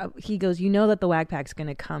 because he goes, you know that the Whack Pack's going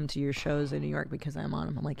to come to your shows in New York because I'm on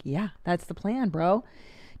them. I'm like, yeah, that's the plan, bro.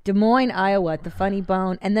 Des Moines, Iowa, at the Funny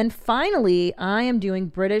Bone. And then finally, I am doing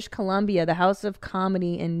British Columbia, the House of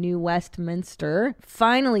Comedy in New Westminster.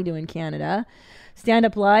 Finally doing Canada. Stand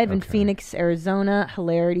Up Live in Phoenix, Arizona.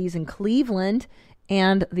 Hilarities in Cleveland.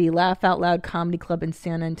 And the Laugh Out Loud Comedy Club in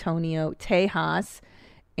San Antonio, Tejas.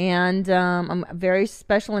 And a very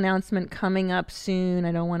special announcement coming up soon.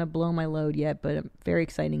 I don't want to blow my load yet, but a very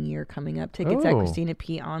exciting year coming up. Tickets at Christina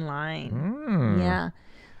P. Online. Yeah.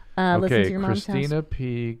 Listen to your mom's Christina house.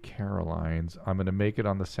 P. Caroline's. I'm going to make it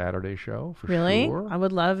on the Saturday show for really? sure. I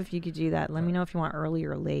would love if you could do that. Let me know if you want early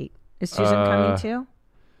or late. Is Susan coming too?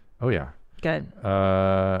 Oh, yeah. Good.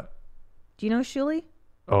 Do you know Shuli?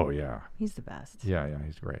 Oh, yeah. He's the best. Yeah,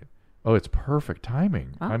 he's great. Oh, it's perfect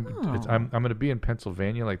timing. Oh. I'm going to be in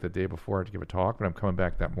Pennsylvania like the day before to give a talk, but I'm coming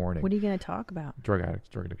back that morning. What are you going to talk about? Drug addicts,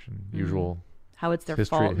 drug addiction, usual. How it's their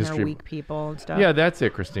fault and they're weak people and stuff. Yeah, that's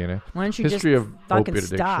it, Christina. Why don't you history just of fucking opiate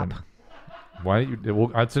stop? Addiction. Why don't you? Well,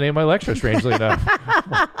 that's the name of my lecture. Strangely enough.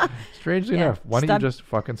 Strangely enough. Why don't you just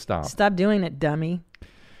fucking stop? Stop doing it, dummy.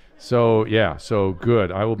 So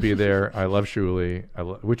good. I will be there. I love Shuli.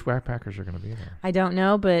 Which Whack Packers are going to be there? I don't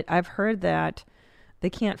know, but I've heard that they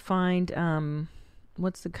can't find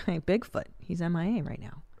what's the guy? Bigfoot. He's MIA right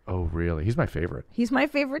now. Oh, really? He's my favorite. He's my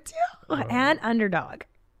favorite too. And Underdog.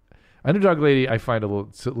 Underdog lady, I find a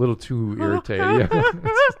little too irritating.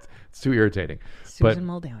 It's too irritating. Susan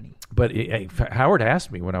Muldowney. But Howard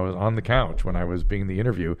asked me when I was on the couch when I was being the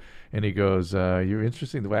interview, and he goes, "You're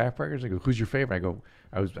interested in the Whack Packers?" I go, "Who's your favorite?"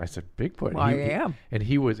 I said, "Bigfoot." Well, I am. And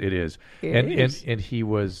he was. It is. And he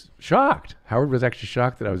was shocked. Howard was actually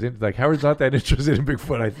shocked that I was in. Like Howard's not that interested in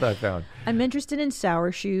Bigfoot. I found. I'm interested in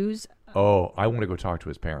Sour Shoes. Oh, I want to go talk to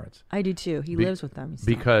his parents. I do too. He lives with them.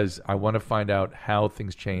 Because I want to find out how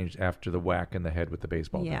things changed after the whack in the head with the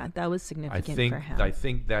baseball bat. Yeah, that was significant for him. I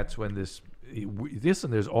think that's when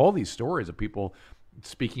and there's all these stories of people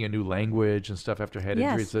speaking a new language and stuff after head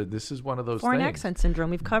injuries. So this is one of those foreign things. accent syndrome.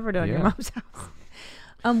 We've covered it on your mom's house.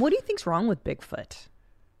 What do you think's wrong with Bigfoot?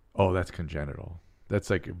 Oh, that's congenital. That's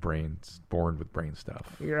like born with brain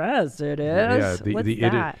stuff. Yes, it is. Yeah, What's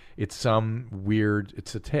that? It's some weird.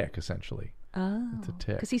 It's a tick, essentially. Oh, it's a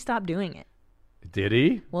tick. Because he stopped doing it. Did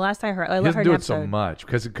he? Well, last I heard, he doesn't do it so much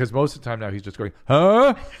because most of the time now he's just going,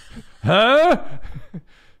 huh.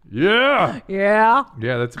 Yeah. Yeah.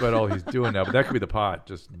 Yeah, that's about all he's doing now. But that could be the pot,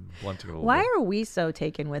 just blunting it a little Why bit. are we so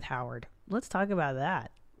taken with Howard? Let's talk about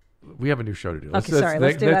that. We have a new show to do. Let's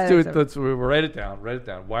do it. We'll write it down.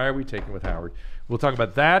 Why are we taking with Howard? We'll talk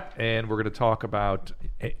about that, and we're going to talk about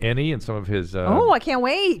Ennie and some of his... I can't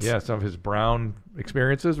wait. Yeah, some of his Brown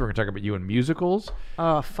experiences. We're going to talk about you and musicals.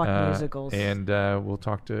 Oh, fuck musicals. And we'll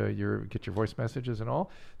talk to get your voice messages and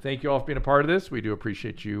all. Thank you all for being a part of this. We do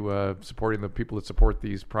appreciate you supporting the people that support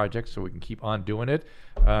these projects so we can keep on doing it.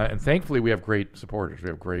 And thankfully, we have great supporters. We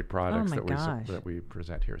have great products that we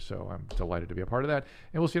present here. So I'm delighted to be a part of that.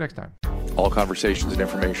 And we'll see you next time. All conversations and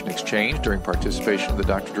information exchanged during participation in the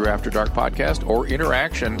Dr. Drew After Dark podcast or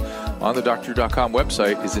interaction on the drdrew.com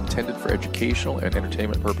website is intended for educational and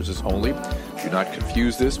entertainment purposes only. Do not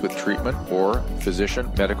confuse this with treatment or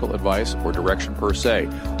physician medical advice or direction per se.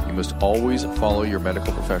 You must always follow your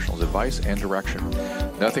medical professional's advice and direction.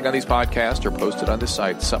 Nothing on these podcasts or posted on this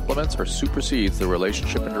site supplements or supersedes the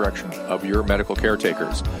relationship and direction of your medical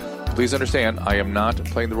caretakers. Please understand, I am not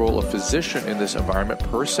playing the role of physician in this environment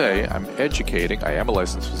per se. I'm educating. I am a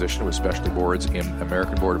licensed physician with specialty boards in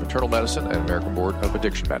American Board of Internal Medicine and American Board of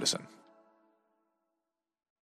Addiction Medicine.